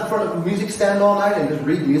sit down in front of a music stand all night and just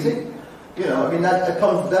read music? That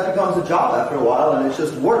becomes a job after a while, and it's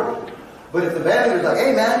just work. But if the band is like,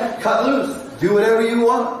 hey man, cut loose, do whatever you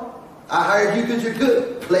want. I hired you because you're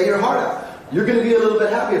good. Play your heart out. You're going to be a little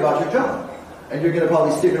bit happy about your job. And you're going to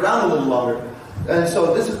probably stick around a little longer. And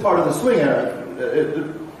so this is part of the swing era.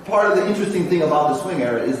 Part of the interesting thing about the swing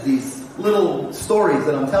era is these little stories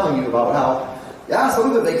that I'm telling you about how,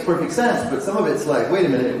 some of it makes perfect sense, but some of it's like, wait a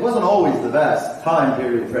minute, it wasn't always the best time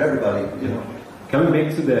period for everybody, Coming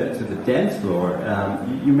back to the dance floor,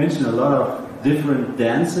 you mentioned a lot of different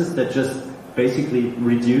dances that just basically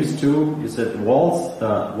reduced to, you said waltz,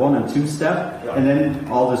 1 and 2 step, and then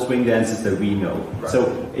all the swing dances that we know. Right.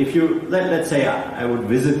 So if you, let's say I would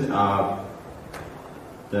visit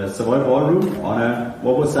the Savoy Ballroom on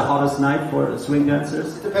what was the hottest night for swing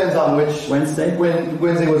dancers? It depends on which Wednesday.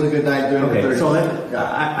 Wednesday was a good night during the 30s. So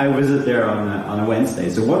I visit there on a Wednesday.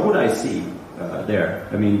 So what would I see there?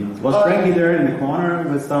 I mean, was Frankie there in the corner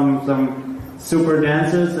with some super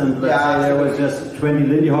dancers, and let's say there was just 20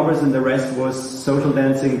 Lindy hoppers and the rest was social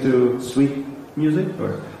dancing to sweet music?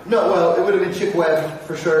 Or? No, well, it would have been Chick Webb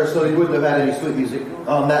for sure, so he wouldn't have had any sweet music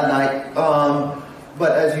that night.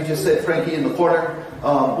 But as you just said, Frankie in the corner.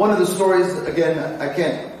 One of the stories, again, I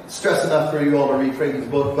can't stress enough for you all to read Frankie's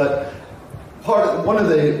book, but one of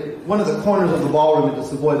the corners of the ballroom at the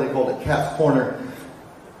Savoy, they called it Cat's Corner.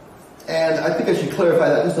 And I think I should clarify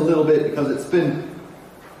that just a little bit, because it's been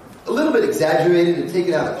a little bit exaggerated and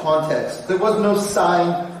taken out of context. There was no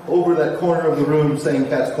sign over that corner of the room saying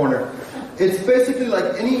Cat's Corner. It's basically like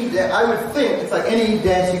I would think it's like any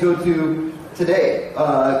dance you go to today,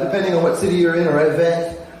 depending on what city you're in or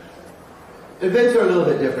event. Events are a little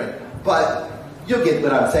bit different, but you'll get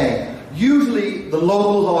what I'm saying. Usually the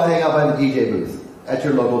locals all hang out by the DJ booth at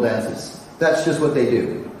your local dances. That's just what they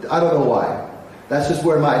do. I don't know why. That's just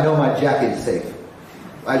where I know my jacket is safe.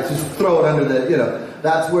 I just throw it under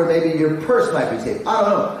that's where maybe your purse might be safe. I don't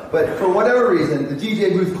know. But for whatever reason, the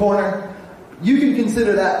DJ booth corner, you can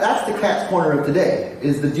consider that's the Cat's Corner of today,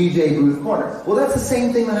 is the DJ booth corner. Well, that's the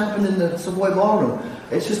same thing that happened in the Savoy Ballroom.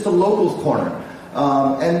 It's just the locals corner.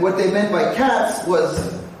 And what they meant by cats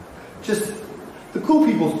was just the cool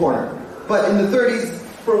people's corner. But in the 30s,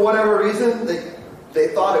 for whatever reason, they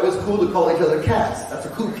thought it was cool to call each other cats. That's a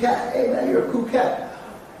cool cat. Hey man, you're a cool cat.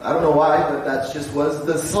 I don't know why, but that just was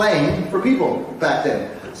the slang for people back then.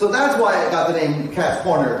 So that's why it got the name Cat's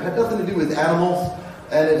Corner. It had nothing to do with animals,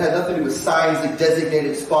 and it had nothing to do with signs that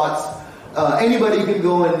designated spots. Anybody can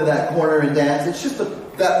go into that corner and dance. It's just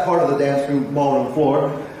that part of the dance room, ballroom floor.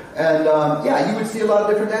 And you would see a lot of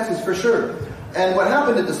different dances for sure. And what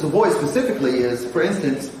happened at the Savoy specifically is, for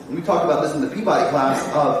instance, we talked about this in the Peabody class,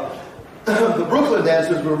 the Brooklyn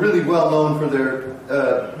dancers were really well known for their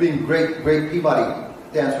being great Peabody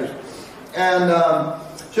dancers. And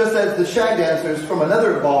just as the shag dancers from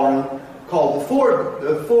another ballroom called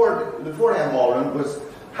the Fordham Ballroom was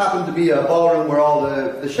happened to be a ballroom where all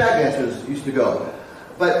the shag dancers used to go.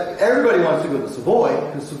 But everybody wants to go to Savoy,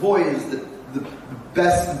 because Savoy is the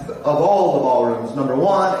best of all the ballrooms, number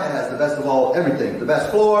one, and has the best of all everything. The best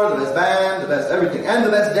floor, the best band, the best everything, and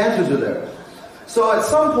the best dancers are there. So at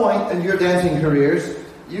some point in your dancing careers,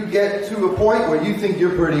 you get to a point where you think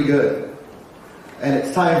you're pretty good. And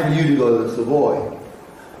it's time for you to go to the Savoy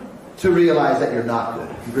to realize that you're not good,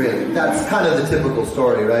 really. That's kind of the typical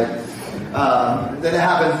story, right? Then it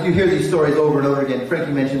happens, you hear these stories over and over again.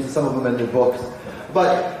 Frankie mentions some of them in the books.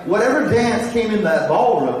 But whatever dance came in that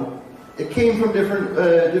ballroom, it came from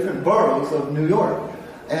different boroughs of New York.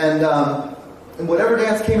 And whatever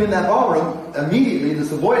dance came in that ballroom, immediately the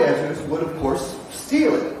Savoy dancers would, of course,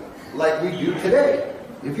 steal it, like we do today.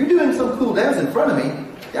 If you're doing some cool dance in front of me,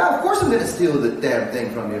 yeah, of course I'm going to steal the damn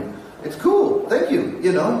thing from you. It's cool, thank you.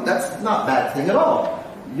 You know, that's not a bad thing at all.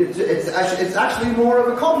 It's actually more of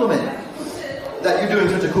a compliment that you're doing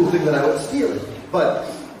such a cool thing that I would steal it. But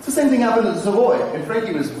it's the same thing happened at the Savoy, and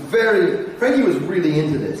Frankie was really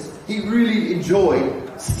into this. He really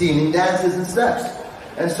enjoyed stealing dances and steps.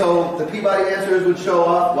 And so the Peabody dancers would show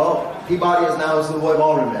up. Well, Peabody is now a Savoy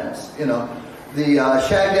ballroom dance, you know. The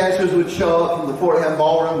shag dancers would show up from the Fordham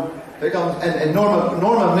ballroom. There comes, and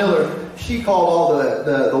Norma Miller, she called all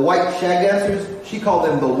the white shag dancers, she called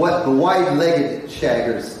them the wide-legged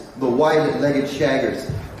shaggers. The wide-legged shaggers.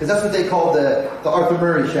 Because that's what they called the Arthur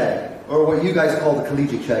Murray shag, or what you guys call the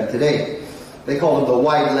collegiate shag today. They call them the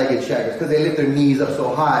wide-legged shaggers, because they lift their knees up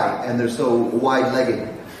so high, and they're so wide-legged.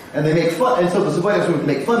 And they make fun, and so the Savoy dancers would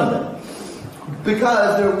make fun of them.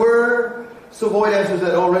 Because there were Savoy dancers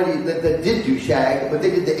that did do shag, but they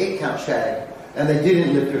did the 8-count shag. And they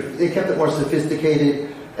didn't lift they kept it more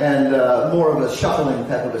sophisticated and more of a shuffling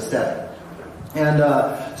type of a step. And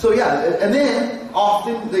so yeah, and then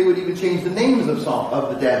often they would even change the names of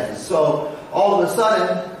the dances. So all of a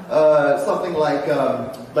sudden, something like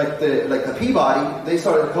the Peabody, they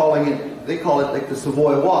started calling it. They call it like the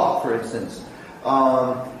Savoy Walk, for instance.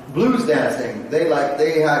 Blues dancing, they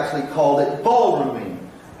actually called it ballrooming.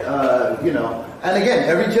 You know. And again,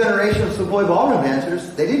 every generation of Savoy ballroom dancers,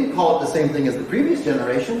 they didn't call it the same thing as the previous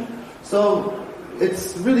generation, so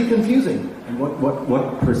it's really confusing. And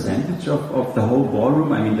what percentage of the whole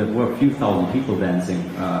ballroom? I mean, there were a few thousand people dancing.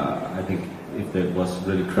 I think if it was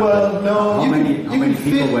really crowded. Well, no. How many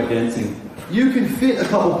people were dancing? You can fit a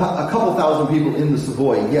couple thousand people in the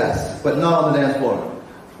Savoy, yes, but not on the dance floor.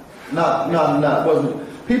 Not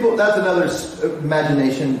wasn't people. That's another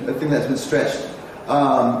imagination, a thing that's been stretched.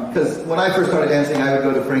 Because when I first started dancing, I would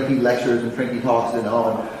go to Frankie lectures and Frankie talks and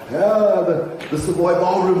all. And, yeah, the Savoy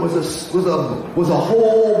ballroom was a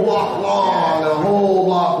whole block long, a whole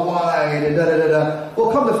block wide, and da da da da.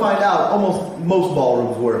 Well, come to find out, most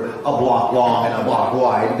ballrooms were a block long and a block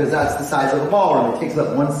wide, because that's the size of a ballroom. It takes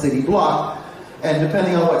up one city block, and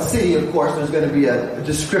depending on what city, of course, there's going to be a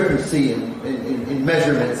discrepancy in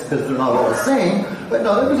measurements because they're not all the same. But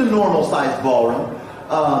no, there was a normal sized ballroom.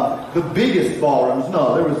 The biggest ballrooms,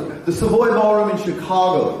 no, there was the Savoy Ballroom in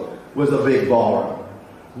Chicago was a big ballroom,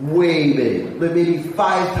 way big, maybe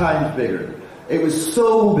 5 times bigger. It was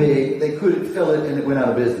so big they couldn't fill it and it went out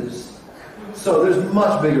of business. So there's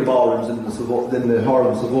much bigger ballrooms than the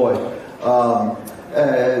Harlem Savoy.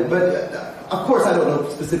 But of course I don't know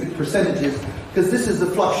specific percentages because this is the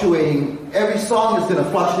fluctuating. Every song is going to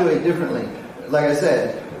fluctuate differently. Like I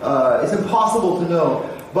said, it's impossible to know.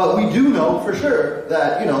 But we do know for sure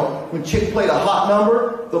that, you know, when Chick played a hot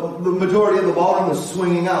number, the majority of the ballroom was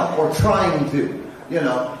swinging out or trying to. You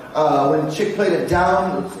know, when Chick played a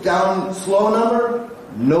down slow number,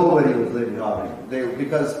 nobody was Lindy hopping.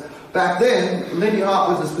 Because back then, Lindy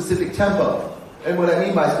hop was a specific tempo. And what I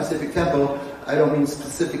mean by specific tempo, I don't mean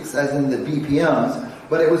specifics as in the BPMs,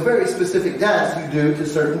 but it was very specific dance you do to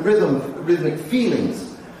certain rhythmic feelings.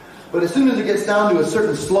 But as soon as it gets down to a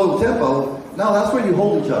certain slow tempo, now that's where you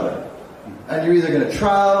hold each other. And you're either going to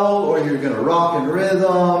travel, or you're going to rock in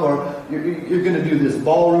rhythm, or you're going to do this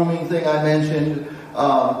ballrooming thing I mentioned,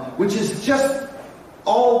 which is just,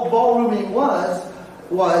 all ballrooming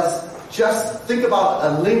was just think about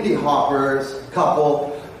a Lindy Hoppers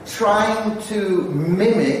couple trying to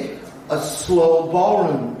mimic a slow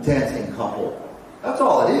ballroom dancing couple. That's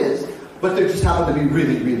all it is. But they just happen to be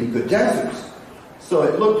really, really good dancers. So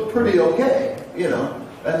it looked pretty okay, you know.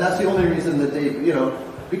 And that's the only reason that they, you know,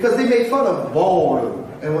 because they made fun of ballroom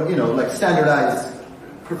and, you know, like standardized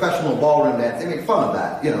professional ballroom dance. They make fun of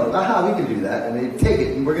that, you know. We can do that, and they take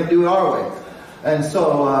it, and we're going to do it our way. And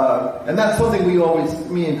so, and that's something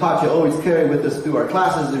me and Katya always carry with us through our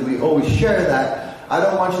classes, and we always share that. I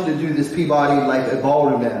don't want you to do this Peabody like a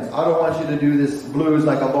ballroom dance. I don't want you to do this blues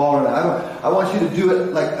like a ballroom. I want you to do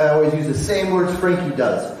it like, I always use the same words Frankie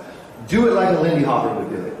does. Do it like a Lindy Hopper would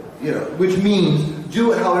do it. You know, which means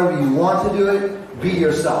do it however you want to do it. Be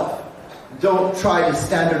yourself. Don't try to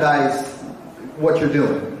standardize what you're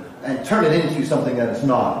doing and turn it into something that it's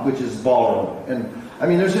not, which is ballroom. And I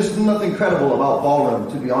mean, there's just nothing credible about ballroom,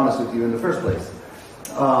 to be honest with you, in the first place.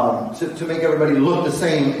 To make everybody look the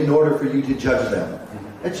same in order for you to judge them.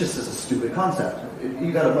 It's just a stupid concept.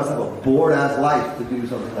 You must have a bored-ass life to do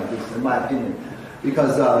something like this, in my opinion.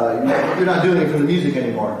 Because you're not doing it for the music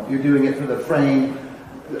anymore. You're doing it for the frame.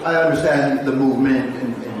 I understand the movement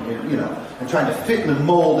and you know, and trying to fit in the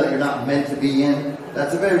mold that you're not meant to be in.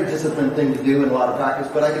 That's a very disciplined thing to do and a lot of practice,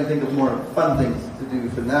 but I can think of more fun things to do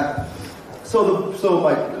than that. So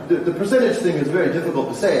the percentage thing is very difficult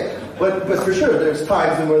to say, but for sure there's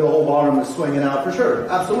times in where the whole ballroom is swinging out, for sure,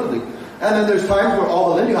 absolutely. And then there's times where all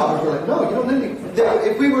the Lindy Hoppers were like, no, you know, Lindy.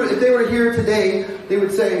 If they were here today, they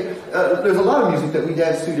would say there's a lot of music that we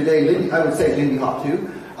dance to today. I would say Lindy Hop to,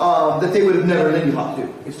 that they would have never Lindy Hop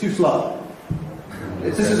to. It's too slow.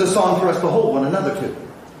 This is a song for us to hold one another to.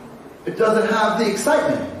 It doesn't have the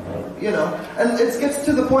excitement, you know. And it gets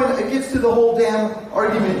to the point. It gets to the whole damn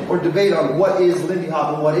argument or debate on what is Lindy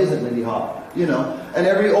Hop and what isn't Lindy Hop, you know. And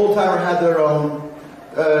every old timer had their own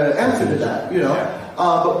answer to that, you know.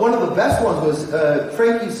 But one of the best ones was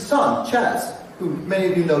Frankie's son, Chaz, who many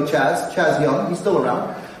of you know Chaz Young. He's still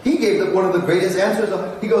around. He gave one of the greatest answers.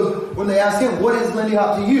 He goes, when they asked him, what is Lindy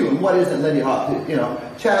Hop to you and what isn't Lindy Hop to, you know,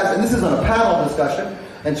 Chaz, and this is on a panel discussion,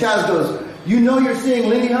 and Chaz goes, you know you're seeing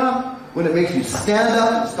Lindy Hop when it makes you stand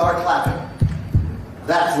up and start clapping.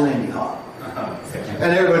 That's Lindy Hop.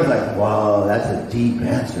 And everyone's like, wow, that's a deep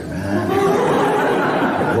answer, man.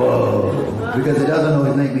 Whoa. Because it doesn't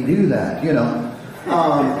always make me do that, you know.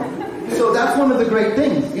 So that's one of the great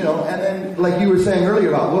things, you know, and then like you were saying earlier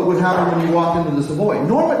about what would happen when you walked into the Savoy.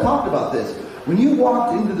 Norma talked about this. When you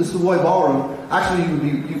walked into the Savoy Ballroom, actually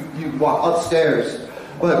you'd walk upstairs,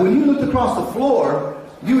 but when you looked across the floor,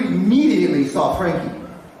 you immediately saw Frankie.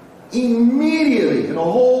 Immediately, in a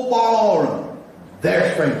whole ballroom,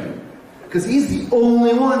 there's Frankie. Because he's the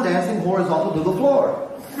only one dancing horizontal to the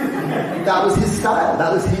floor. That was his style,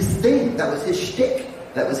 that was his thing, that was his shtick.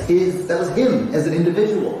 That was him as an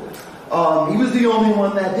individual. He was the only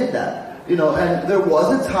one that did that, you know. And there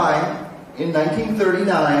was a time in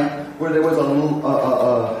 1939 where there was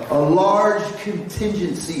a large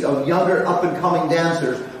contingency of younger up-and-coming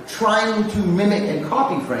dancers trying to mimic and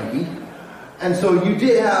copy Frankie. And so you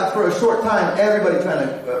did have, for a short time, everybody trying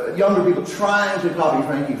to, younger people trying to copy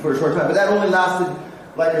Frankie for a short time. But that only lasted,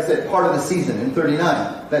 like I said, part of the season in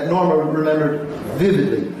 39 that Norma remembered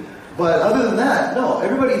vividly. But other than that, no,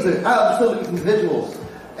 everybody's absolute individuals.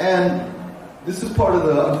 And this is part of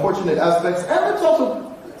the unfortunate aspects. And it's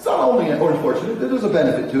not only unfortunate, there's a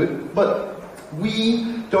benefit to it. But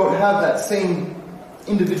we don't have that same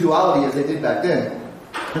individuality as they did back then.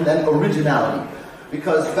 And then originality.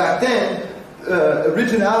 Because back then,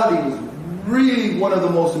 originality was really one of the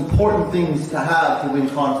most important things to have to win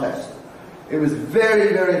contests. It was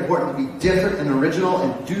very, very important to be different and original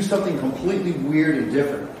and do something completely weird and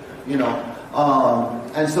different. You know,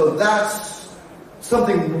 and so that's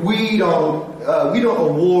something we don't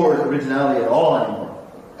award originality at all anymore.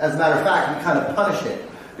 As a matter of fact, we kind of punish it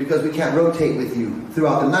because we can't rotate with you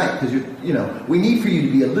throughout the night because you know, we need for you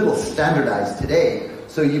to be a little standardized today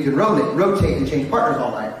so you can rotate and change partners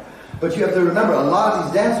all night. But you have to remember, a lot of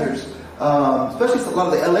these dancers, especially a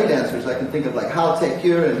lot of the LA dancers, I can think of like Hal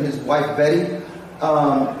Tekure and his wife Betty,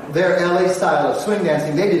 their LA style of swing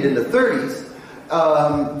dancing they did in the 30s.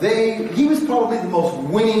 He was probably the most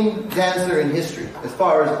winning dancer in history, as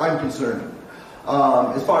far as I'm concerned.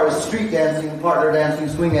 As far as street dancing, partner dancing,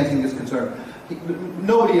 swing dancing is concerned,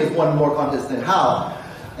 nobody has won more contests than Hal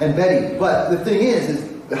and Betty. But the thing is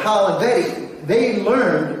Hal and Betty, they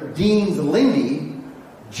learned Dean's Lindy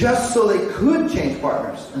just so they could change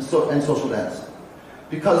partners and social dance,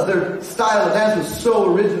 because their style of dance was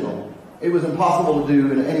so original. It was impossible to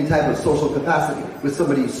do in any type of social capacity with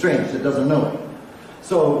somebody strange that doesn't know it.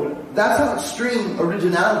 So that's how extreme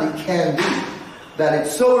originality can be. That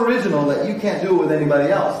it's so original that you can't do it with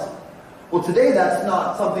anybody else. Well, today that's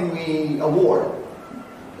not something we award.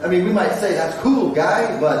 I mean, we might say, that's cool,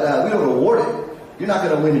 guy, but we don't award it. You're not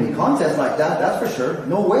going to win any contests like that, that's for sure.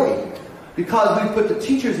 No way. Because we put the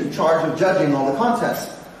teachers in charge of judging all the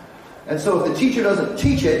contests. And so if the teacher doesn't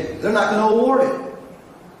teach it, they're not going to award it.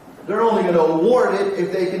 They're only going to award it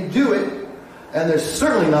if they can do it And they're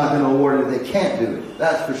certainly not going to award it if they can't do it.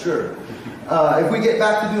 That's for sure. If we get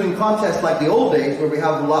back to doing contests like the old days, where we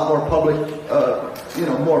have a lot more public,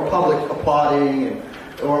 more public applauding,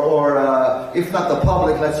 or if not the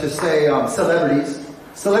public, let's just say celebrities.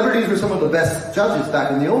 Celebrities were some of the best judges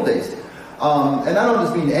back in the old days. And I don't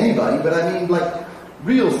just mean anybody, but I mean like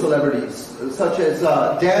real celebrities, such as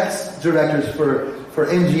dance directors for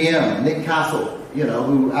MGM, Nick Castle,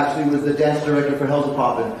 who actually was the dance director for Hell's a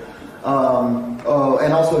Poppin'.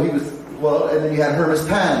 And also he was, and then you had Hermes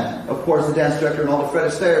Pan, of course, the dance director in all the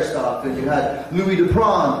Fred Astaire stuff, and you had Louis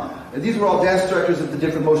Dupron. And these were all dance directors of the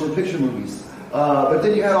different motion picture movies. But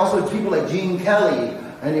then you had also people like Gene Kelly,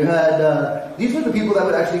 and you had, these were the people that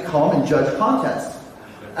would actually come and judge contests.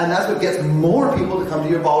 And that's what gets more people to come to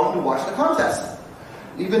your ballroom to watch the contest.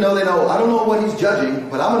 Even though they know, I don't know what he's judging,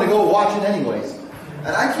 but I'm going to go watch it anyways.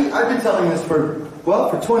 And I've been telling this for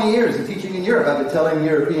 20 years of teaching in Europe. I've been telling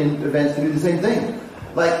European events to do the same thing.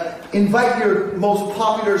 Like, invite your most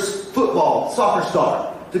popular soccer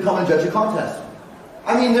star to come and judge a contest.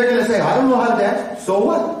 I mean, they're going to say, I don't know how to dance, so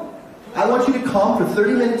what? I want you to come for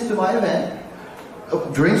 30 minutes to my event.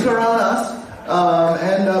 Drinks are on us,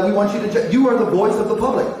 and we want you to judge. You are the voice of the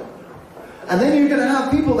public. And then you're going to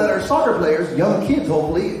have people that are soccer players, young kids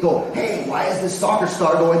hopefully, go, hey, why is this soccer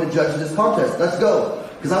star going to judge this contest? Let's go,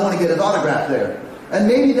 because I want to get his autograph there. And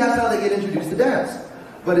maybe that's how they get introduced to dance.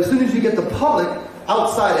 But as soon as you get the public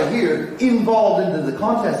outside of here involved into the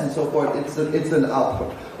contest and so forth, it's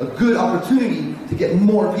a good opportunity to get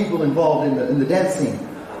more people involved in the dance scene.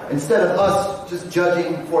 Instead of us just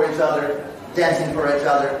judging for each other, dancing for each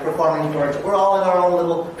other, performing for each other. We're all in our own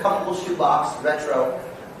little comfortable shoebox, retro,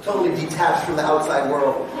 totally detached from the outside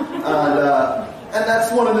world. And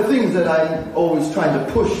that's one of the things that I'm always trying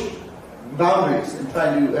to push boundaries and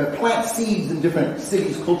trying to plant seeds in different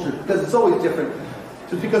cities' culture, because it's always different.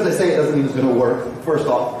 Just because I say it doesn't mean it's going to work. First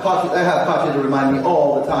off, I have Katya to remind me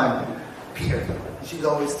all the time, Peter, she's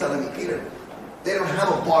always telling me, Peter, they don't have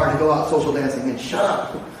a bar to go out social dancing in. Shut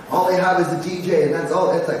up. All they have is a DJ, and that's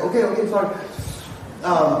all. It's like, okay, sorry.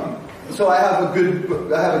 So I have a good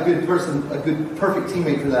person, a good, perfect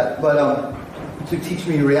teammate for that, but to teach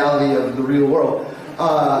me the reality of the real world.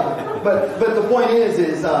 But the point is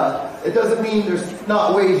it doesn't mean there's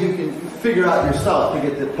not ways you can figure out yourself to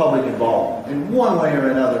get the public involved in one way or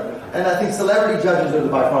another. And I think celebrity judges are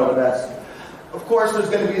by far the best. Of course, there's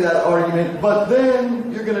going to be that argument, but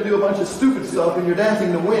then you're going to do a bunch of stupid stuff and you're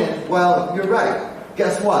dancing to win. Well, you're right.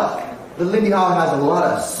 Guess what? The Lindy Hop has a lot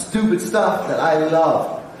of stupid stuff that I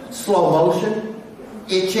love. Slow motion,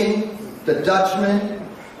 itching, the Dutchman.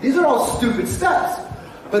 These are all stupid steps,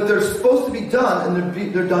 but they're supposed to be done, and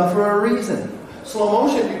they're done for a reason. Slow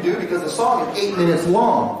motion you do because the song is 8 minutes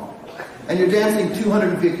long, and you're dancing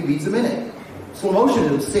 250 beats a minute. Slow motion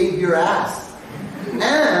will save your ass.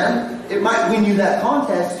 And it might win you that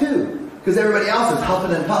contest too, because everybody else is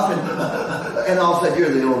huffing and puffing, and all of a sudden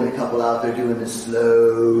you're the only couple out there doing this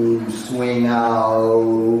slow swing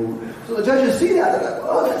out. So the judges see that, they're like,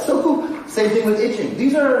 oh, that's so cool. Same thing with itching.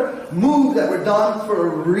 These are moves that were done for a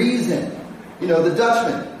reason. You know, the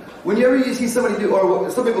Dutchman. Whenever you see somebody do, or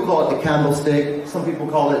some people call it the candlestick, some people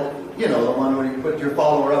call it, you know, the one where you put your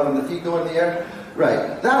follower up and the feet go in the air.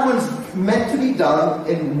 Right. That one's meant to be done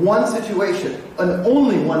in one situation, and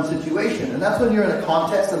only one situation. And that's when you're in a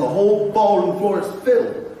contest and the whole ballroom floor is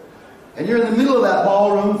filled. And you're in the middle of that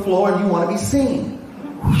ballroom floor and you want to be seen.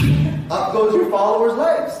 Up goes your follower's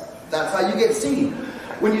legs. That's how you get seen.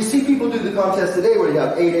 When you see people do the contest today where you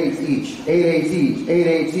have 8/8 each, 8/8 each,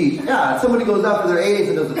 8/8 each. Yeah, somebody goes out for their 8/8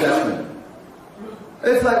 and does a Dutchman.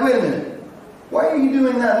 It's like, wait a minute. Why are you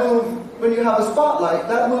doing that move when you have a spotlight?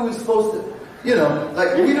 That move is supposed to... You know,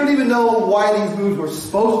 like, we don't even know why these moves were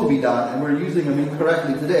supposed to be done, and we're using them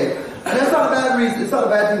incorrectly today. And that's not a bad reason. It's not a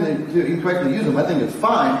bad thing to incorrectly use them. I think it's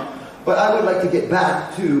fine. But I would like to get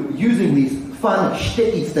back to using these fun,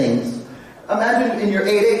 shticky things. Imagine in your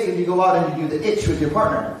 8/8 and you go out and you do the itch with your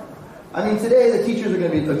partner. I mean, today the teachers are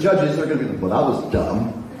going to be, the judges are going to be like, well, that was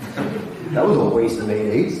dumb. That was a waste of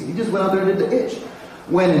 8/8. You just went out there and did the itch.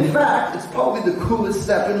 When in fact, it's probably the coolest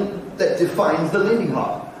step that defines the Lindy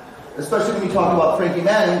Hop. Especially when you talk about Frankie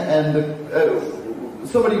Manning, and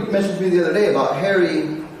somebody mentioned to me the other day about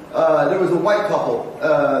Harry, there was a white couple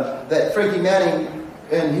that Frankie Manning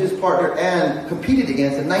and his partner Ann competed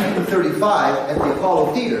against in 1935 at the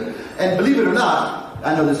Apollo Theater. And believe it or not,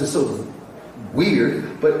 I know this is so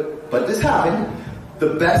weird, but this happened.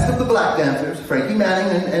 The best of the black dancers, Frankie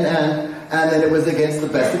Manning and Ann, and then it was against the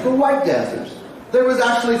best of the white dancers. There was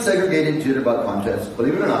actually segregated jitterbug contests,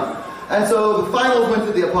 believe it or not. And so the finals went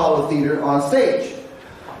to the Apollo Theater on stage.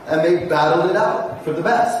 and they battled it out for the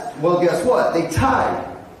best. Well, guess what? They tied.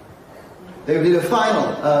 They did a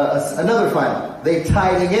final, another final. They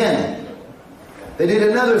tied again. They did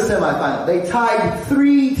another semifinal. They tied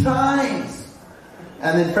 3 times.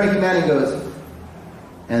 And then Frankie Manning goes,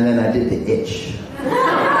 and then I did the itch.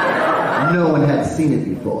 No one had seen it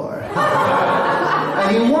before.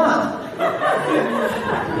 And he won.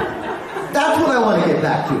 That's what I want to get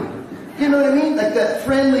back to. You know what I mean? Like that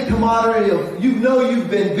friendly camaraderie of, you know you've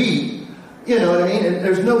been beat. You know what I mean? And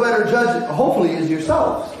there's no better judge, hopefully, is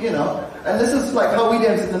yourselves. You know? And this is like how we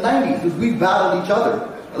danced in the 90s, because we battled each other.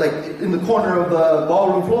 Like in the corner of the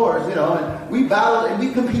ballroom floors, you know, and we battled and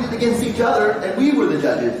we competed against each other, and we were the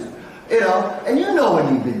judges. You know? And you know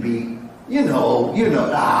when you've been beat. You know,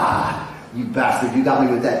 you bastard, you got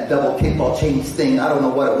me with that double kickball Chinese thing. I don't know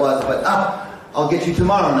what it was, but I'll get you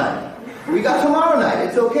tomorrow night. We got tomorrow night.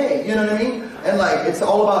 It's okay. You know what I mean? And like, it's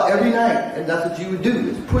all about every night. And that's what you would do,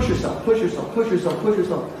 is push yourself, push yourself, push yourself, push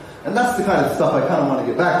yourself. And that's the kind of stuff I kind of want to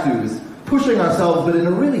get back to, is pushing ourselves, but in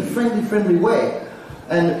a really friendly way.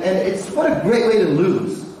 And it's, what a great way to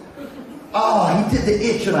lose. Oh, he did the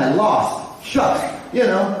itch and I lost. Shucks. You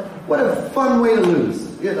know, what a fun way to lose.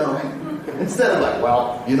 You know, instead of like,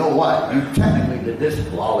 well, you know what, you technically did this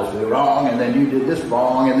flawlessly wrong, and then you did this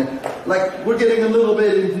wrong, and then, like, we're getting a little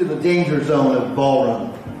bit into the danger zone of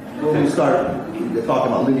ballroom when we start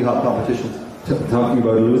talking about Lindy Hop competitions. Talking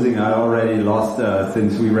about losing, I already lost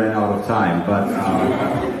since we ran out of time, but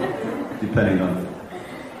depending on.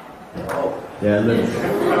 Yeah, let's.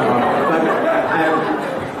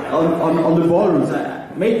 On the ballrooms,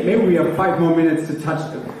 maybe we have 5 more minutes to touch.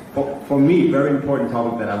 For me, very important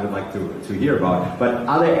topic that I would like to hear about. But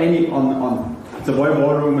are there any on the boy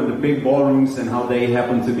ballroom and the big ballrooms and how they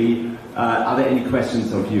happen to be? Are there any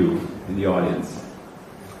questions of you in the audience?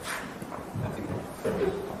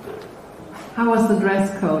 How was the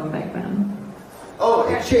dress code back then? Oh,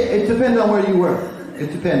 it depended on where you were.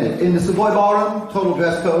 It depended. In the Savoy Ballroom, total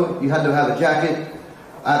dress code. You had to have a jacket.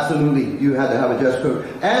 Absolutely, you had to have a dress code.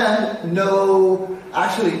 And no,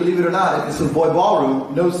 actually, believe it or not, at the Savoy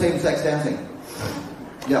Ballroom, no same-sex dancing.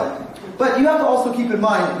 Yeah. But you have to also keep in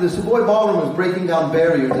mind, the Savoy Ballroom was breaking down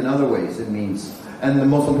barriers in other ways, it means. And the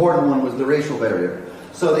most important one was the racial barrier.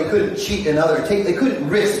 So they couldn't cheat in they couldn't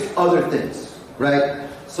risk other things, right?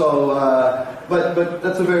 So, but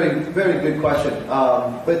that's a very, very good question.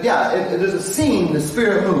 But yeah, there's a scene, The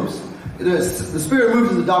Spirit Moves. The Spirit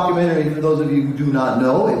Moves is a documentary, for those of you who do not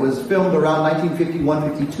know. It was filmed around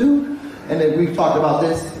 1951-52, and we've talked about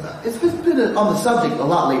this. It's been on the subject a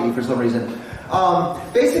lot lately for some reason.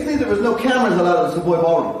 Basically, there was no cameras allowed at the Savoy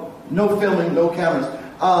Ballroom. No filming, no cameras.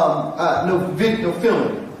 No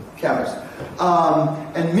filming cameras.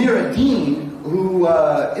 And Mira Dean, who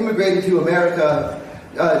immigrated to America,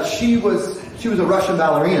 she was a Russian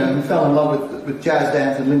ballerina who fell in love with jazz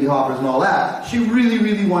dance and Lindy Hoppers and all that. She really,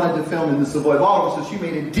 really wanted to film in the Savoy Ballroom, so she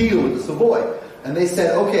made a deal with the Savoy. And they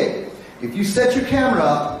said, okay, if you set your camera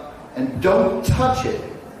up and don't touch it,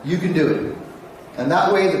 you can do it. And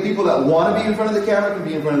that way, the people that want to be in front of the camera can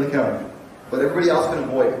be in front of the camera. But everybody else can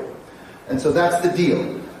avoid it. And so that's the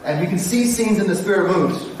deal. And you can see scenes in The Spirit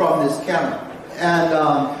Moves from this camera. And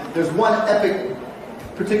there's one epic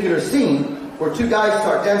particular scene where 2 guys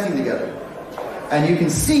start dancing together. And you can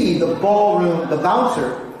see the ballroom, the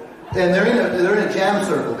bouncer, and they're in a jam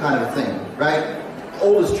circle kind of a thing, right?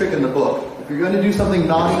 Oldest trick in the book. If you're going to do something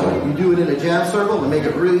naughty, you do it in a jam circle and make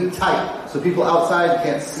it really tight so people outside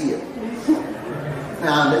can't see it.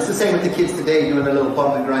 It's the same with the kids today doing their little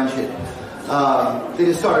bump and grind shit. They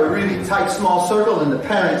just start a really tight, small circle, and the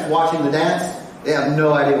parents watching the dance, they have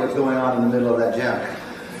no idea what's going on in the middle of that jam.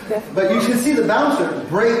 But you can see the bouncer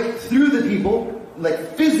break through the people, like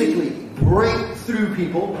physically break through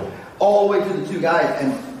people, all the way to the 2 guys,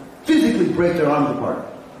 and physically break their arms apart.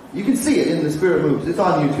 You can see it in The Spirit Moves. It's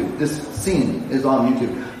on YouTube. This scene is on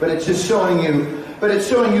YouTube. But it's just showing you,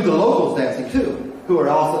 the locals dancing too, who are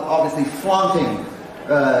also obviously flaunting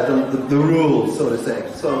the rules, so to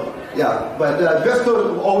say. So, yeah, but dress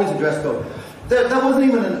code, always a dress code. That wasn't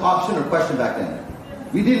even an option or question back then.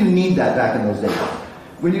 We didn't need that back in those days.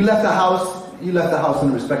 When you left the house in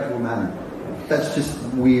a respectable manner. That's just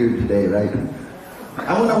weird today, right?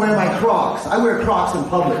 I want to wear my Crocs. I wear Crocs in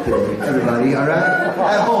public today, everybody, all right?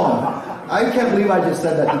 At home. I can't believe I just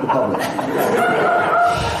said that to the public.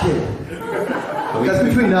 Shit. That's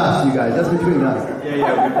between us, you guys. That's between us.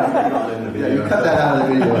 Yeah, you cut that out of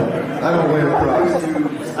the video. I don't wear Crocs.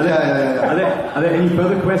 Are there any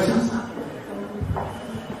further questions?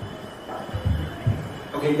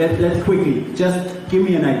 Okay, let's quickly just give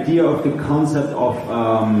me an idea of the concept of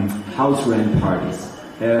house rent parties.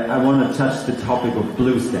 I want to touch the topic of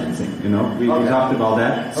blues dancing. You know, we talked about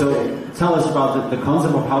that. So tell us about the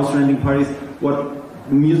concept of house renting parties, what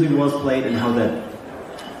music was played, and how that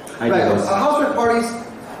idea was. House rent parties,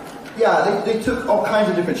 yeah, they took all kinds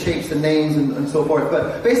of different shapes and names and so forth.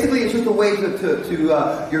 But basically, it's just a way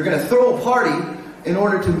to you're going to throw a party in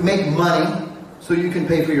order to make money so you can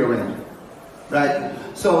pay for your rent, right?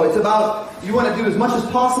 So it's about, you want to do as much as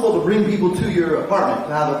possible to bring people to your apartment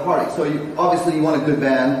to have a party. So obviously you want a good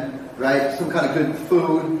band, right? Some kind of good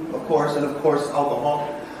food, of course, and of course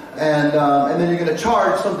alcohol. And then you're going to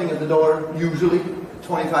charge something at the door, usually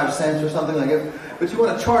 25 cents or something like that. But you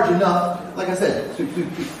want to charge enough, like I said, so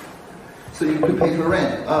you could pay for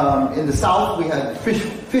rent. In the South, we had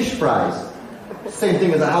fish fries. Same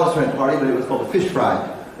thing as a house rent party, but it was called a fish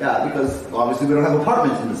fry. Yeah, because obviously we don't have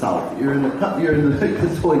apartments in the South. You're in it's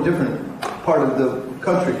a totally different part of the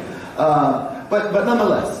country. But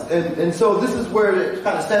nonetheless, and so this is where it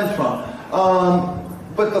kind of stems from.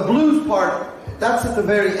 But the blues part, that's at the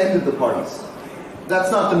very end of the parties. That's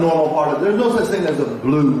not the normal part of it. There's no such thing as a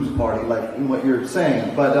blues party, like in what you're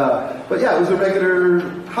saying. But yeah, it was a regular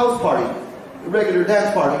house party, a regular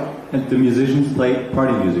dance party. And the musicians played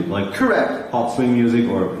party music, like correct, hot swing music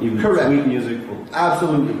or even sweet music.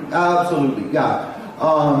 Absolutely, yeah.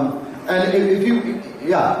 And if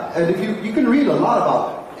you can read a lot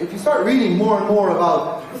about. If you start reading more and more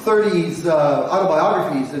about 30s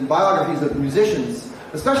autobiographies and biographies of musicians,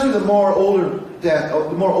 especially the more older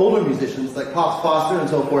musicians like Pops Foster and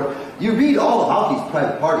so forth, you read all about these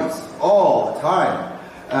private parties all the time,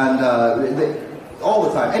 and all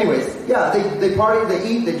the time. Anyways, yeah, they party, they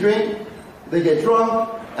eat, they drink, they get drunk,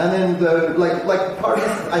 and then like parties.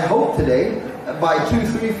 I hope today, by 2,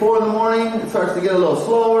 3, 4 in the morning, it starts to get a little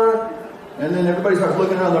slower, and then everybody starts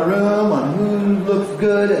looking around the room on who looks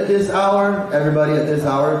good at this hour. Everybody at this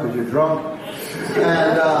hour because you're drunk,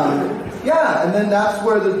 and yeah, and then that's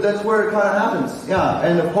where it kind of happens. Yeah,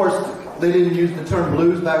 and of course they didn't use the term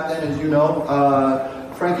blues back then, as you know.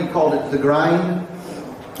 Frankie called it the grind.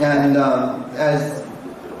 And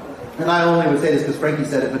and I only would say this because Frankie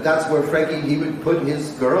said it, but that's where he would put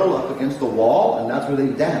his girl up against the wall, and that's where they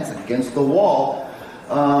dance against the wall.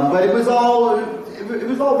 But it was all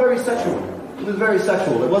very sexual. It was very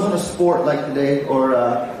sexual. It wasn't a sport like today or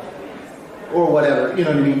whatever. You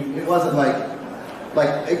know what I mean? It wasn't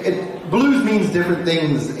blues means different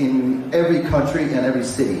things in every country and every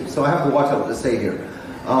city. So I have to watch out what to say here.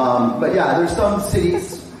 But yeah, there's some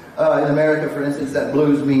cities. In America, for instance, that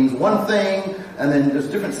blues means one thing, and then there's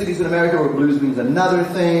different cities in America where blues means another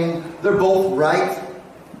thing. They're both right,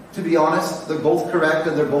 to be honest. They're both correct,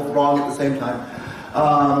 and they're both wrong at the same time.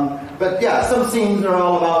 But yeah, some scenes are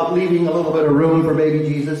all about leaving a little bit of room for baby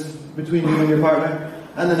Jesus between you and your partner.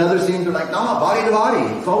 And then other scenes are like, nah, body to body.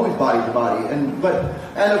 It's always body to body. And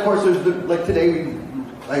of course, there's like today,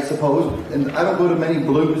 I suppose, and I don't go to many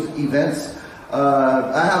blues events.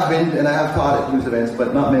 I have been and I have taught at blues events,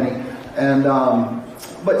 but not many. And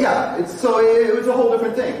but yeah, it was a whole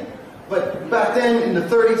different thing. But back then, in the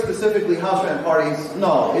 30s specifically, house rent parties,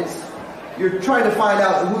 no, you're trying to find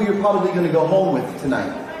out who you're probably going to go home with tonight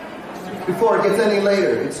before it gets any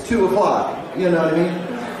later. It's 2 o'clock. You know what I mean?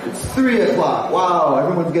 It's 3 o'clock. Wow,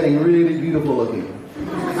 everyone's getting really beautiful looking.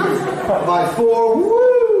 By 4,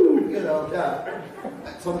 woo! You know, yeah.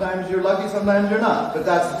 Sometimes you're lucky, sometimes you're not. But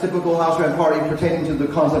that's a typical house rent party pertaining to the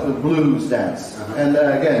concept of blues dance. And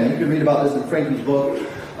again, you can read about this in Frankie's book.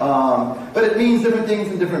 But it means different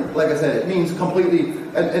things in different, like I said, it means completely,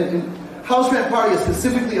 and house rent party is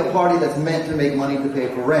specifically a party that's meant to make money to pay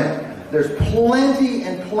for rent. There's plenty,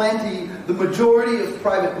 the majority of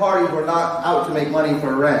private parties were not out to make money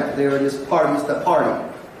for rent. They were just parties to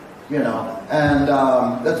party, you know. And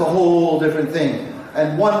that's a whole different thing.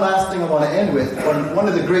 And one last thing I want to end with, one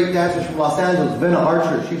of the great dancers from Los Angeles, Venna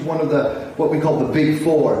Archer, she's one of the, what we call the Big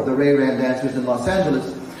Four, the Ray Ran dancers in Los Angeles.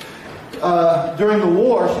 During the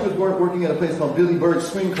war, she was working at a place called Billy Bird's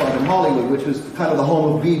Swing Club in Hollywood, which was kind of the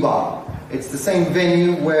home of bebop. It's the same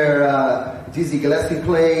venue where Dizzy Gillespie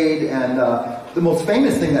played, and the most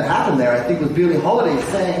famous thing that happened there, I think, was Billie Holiday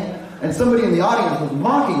sang, and somebody in the audience was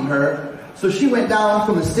mocking her. So she went down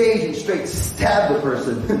from the stage and straight stabbed the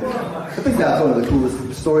person. I think that's one of the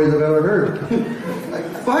coolest stories I've ever heard. Like,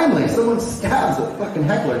 finally, someone stabs a fucking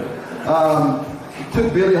heckler. It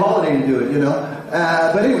took Billie Holiday to do it, you know.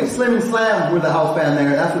 But anyway, Slim and Slam were the house band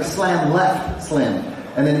there. That's where Slam left Slim.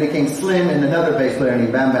 And then it became Slim and another bass player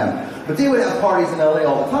named Bam Bam. But they would have parties in LA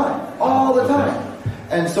all the time. All the time.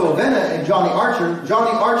 And so Venna and Johnny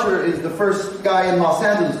Archer is the first guy in Los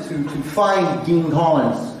Angeles to find Dean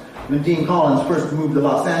Collins. When Dean Collins first moved to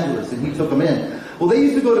Los Angeles, and he took him in. Well, they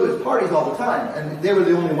used to go to his parties all the time, and they were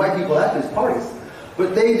the only white people at his parties.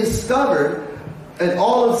 But they discovered, and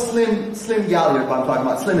all of Slim Gallagher, what I'm talking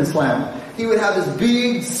about, Slim and Slam, he would have this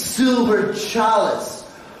big silver chalice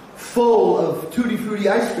full of Tutti Frutti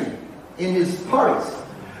ice cream in his parties.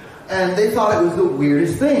 And they thought it was the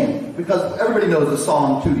weirdest thing, because everybody knows the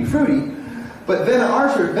song Tutti Frutti. But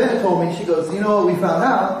Venna told me, she goes, you know what we found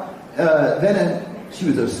out? Venna, she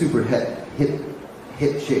was a super hit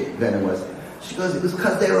chick, Venna was. She goes, it was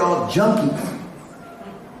because they were all junkies.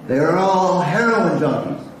 They were all heroin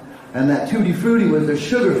junkies. And that Tutti Frutti was their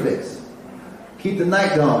sugar fix. Keep the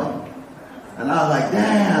night going. And I was like,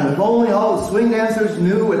 damn, if only all the swing dancers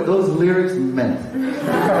knew what those lyrics meant.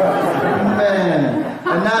 Man.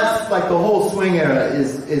 And that's like the whole swing era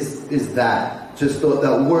is that. Just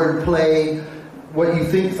that word play. What you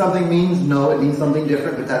think something means, no, it means something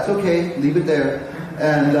different, but that's okay. Leave it there.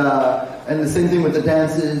 And the same thing with the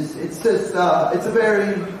dances. It's just, it's a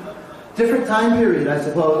very different time period, I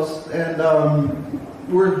suppose. And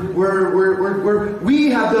we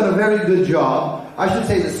have done a very good job. I should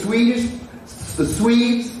say the Swedes,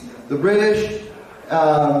 the British,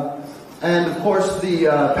 and of course the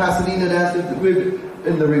Pasadena dancers.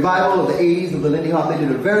 In the revival of the 80s of the Lindy Hop, they did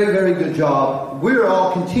a very, very good job. We're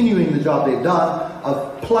all continuing the job they've done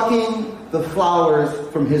of plucking the flowers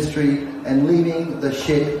from history and leaving the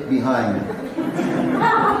shit behind. So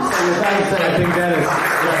with that said, I think that is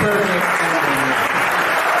the perfect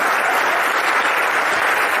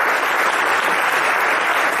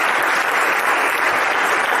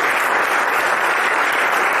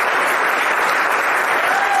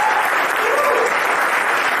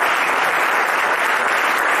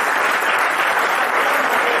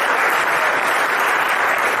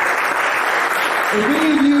If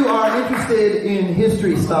any of you are interested in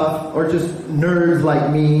history stuff, or just nerds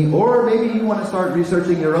like me, or maybe you want to start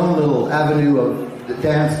researching your own little avenue of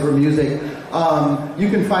dance or music, you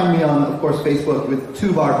can find me on, of course, Facebook with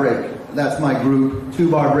 2 Bar Break. That's my group,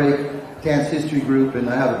 2 Bar Break, Dance History Group, and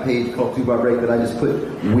I have a page called 2 Bar Break that I just put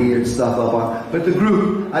weird stuff up on. But the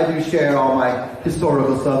group, I do share all my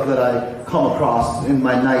historical stuff that I come across in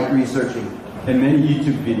my night researching. And many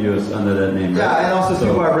YouTube videos under that name. Yeah, right? and also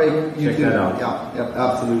So 2 Bar Break YouTube. Check that out. Yeah,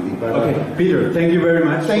 absolutely. Okay, Peter, thank you very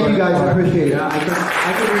much. Thank you guys, I appreciate it. Yeah,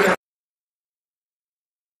 I could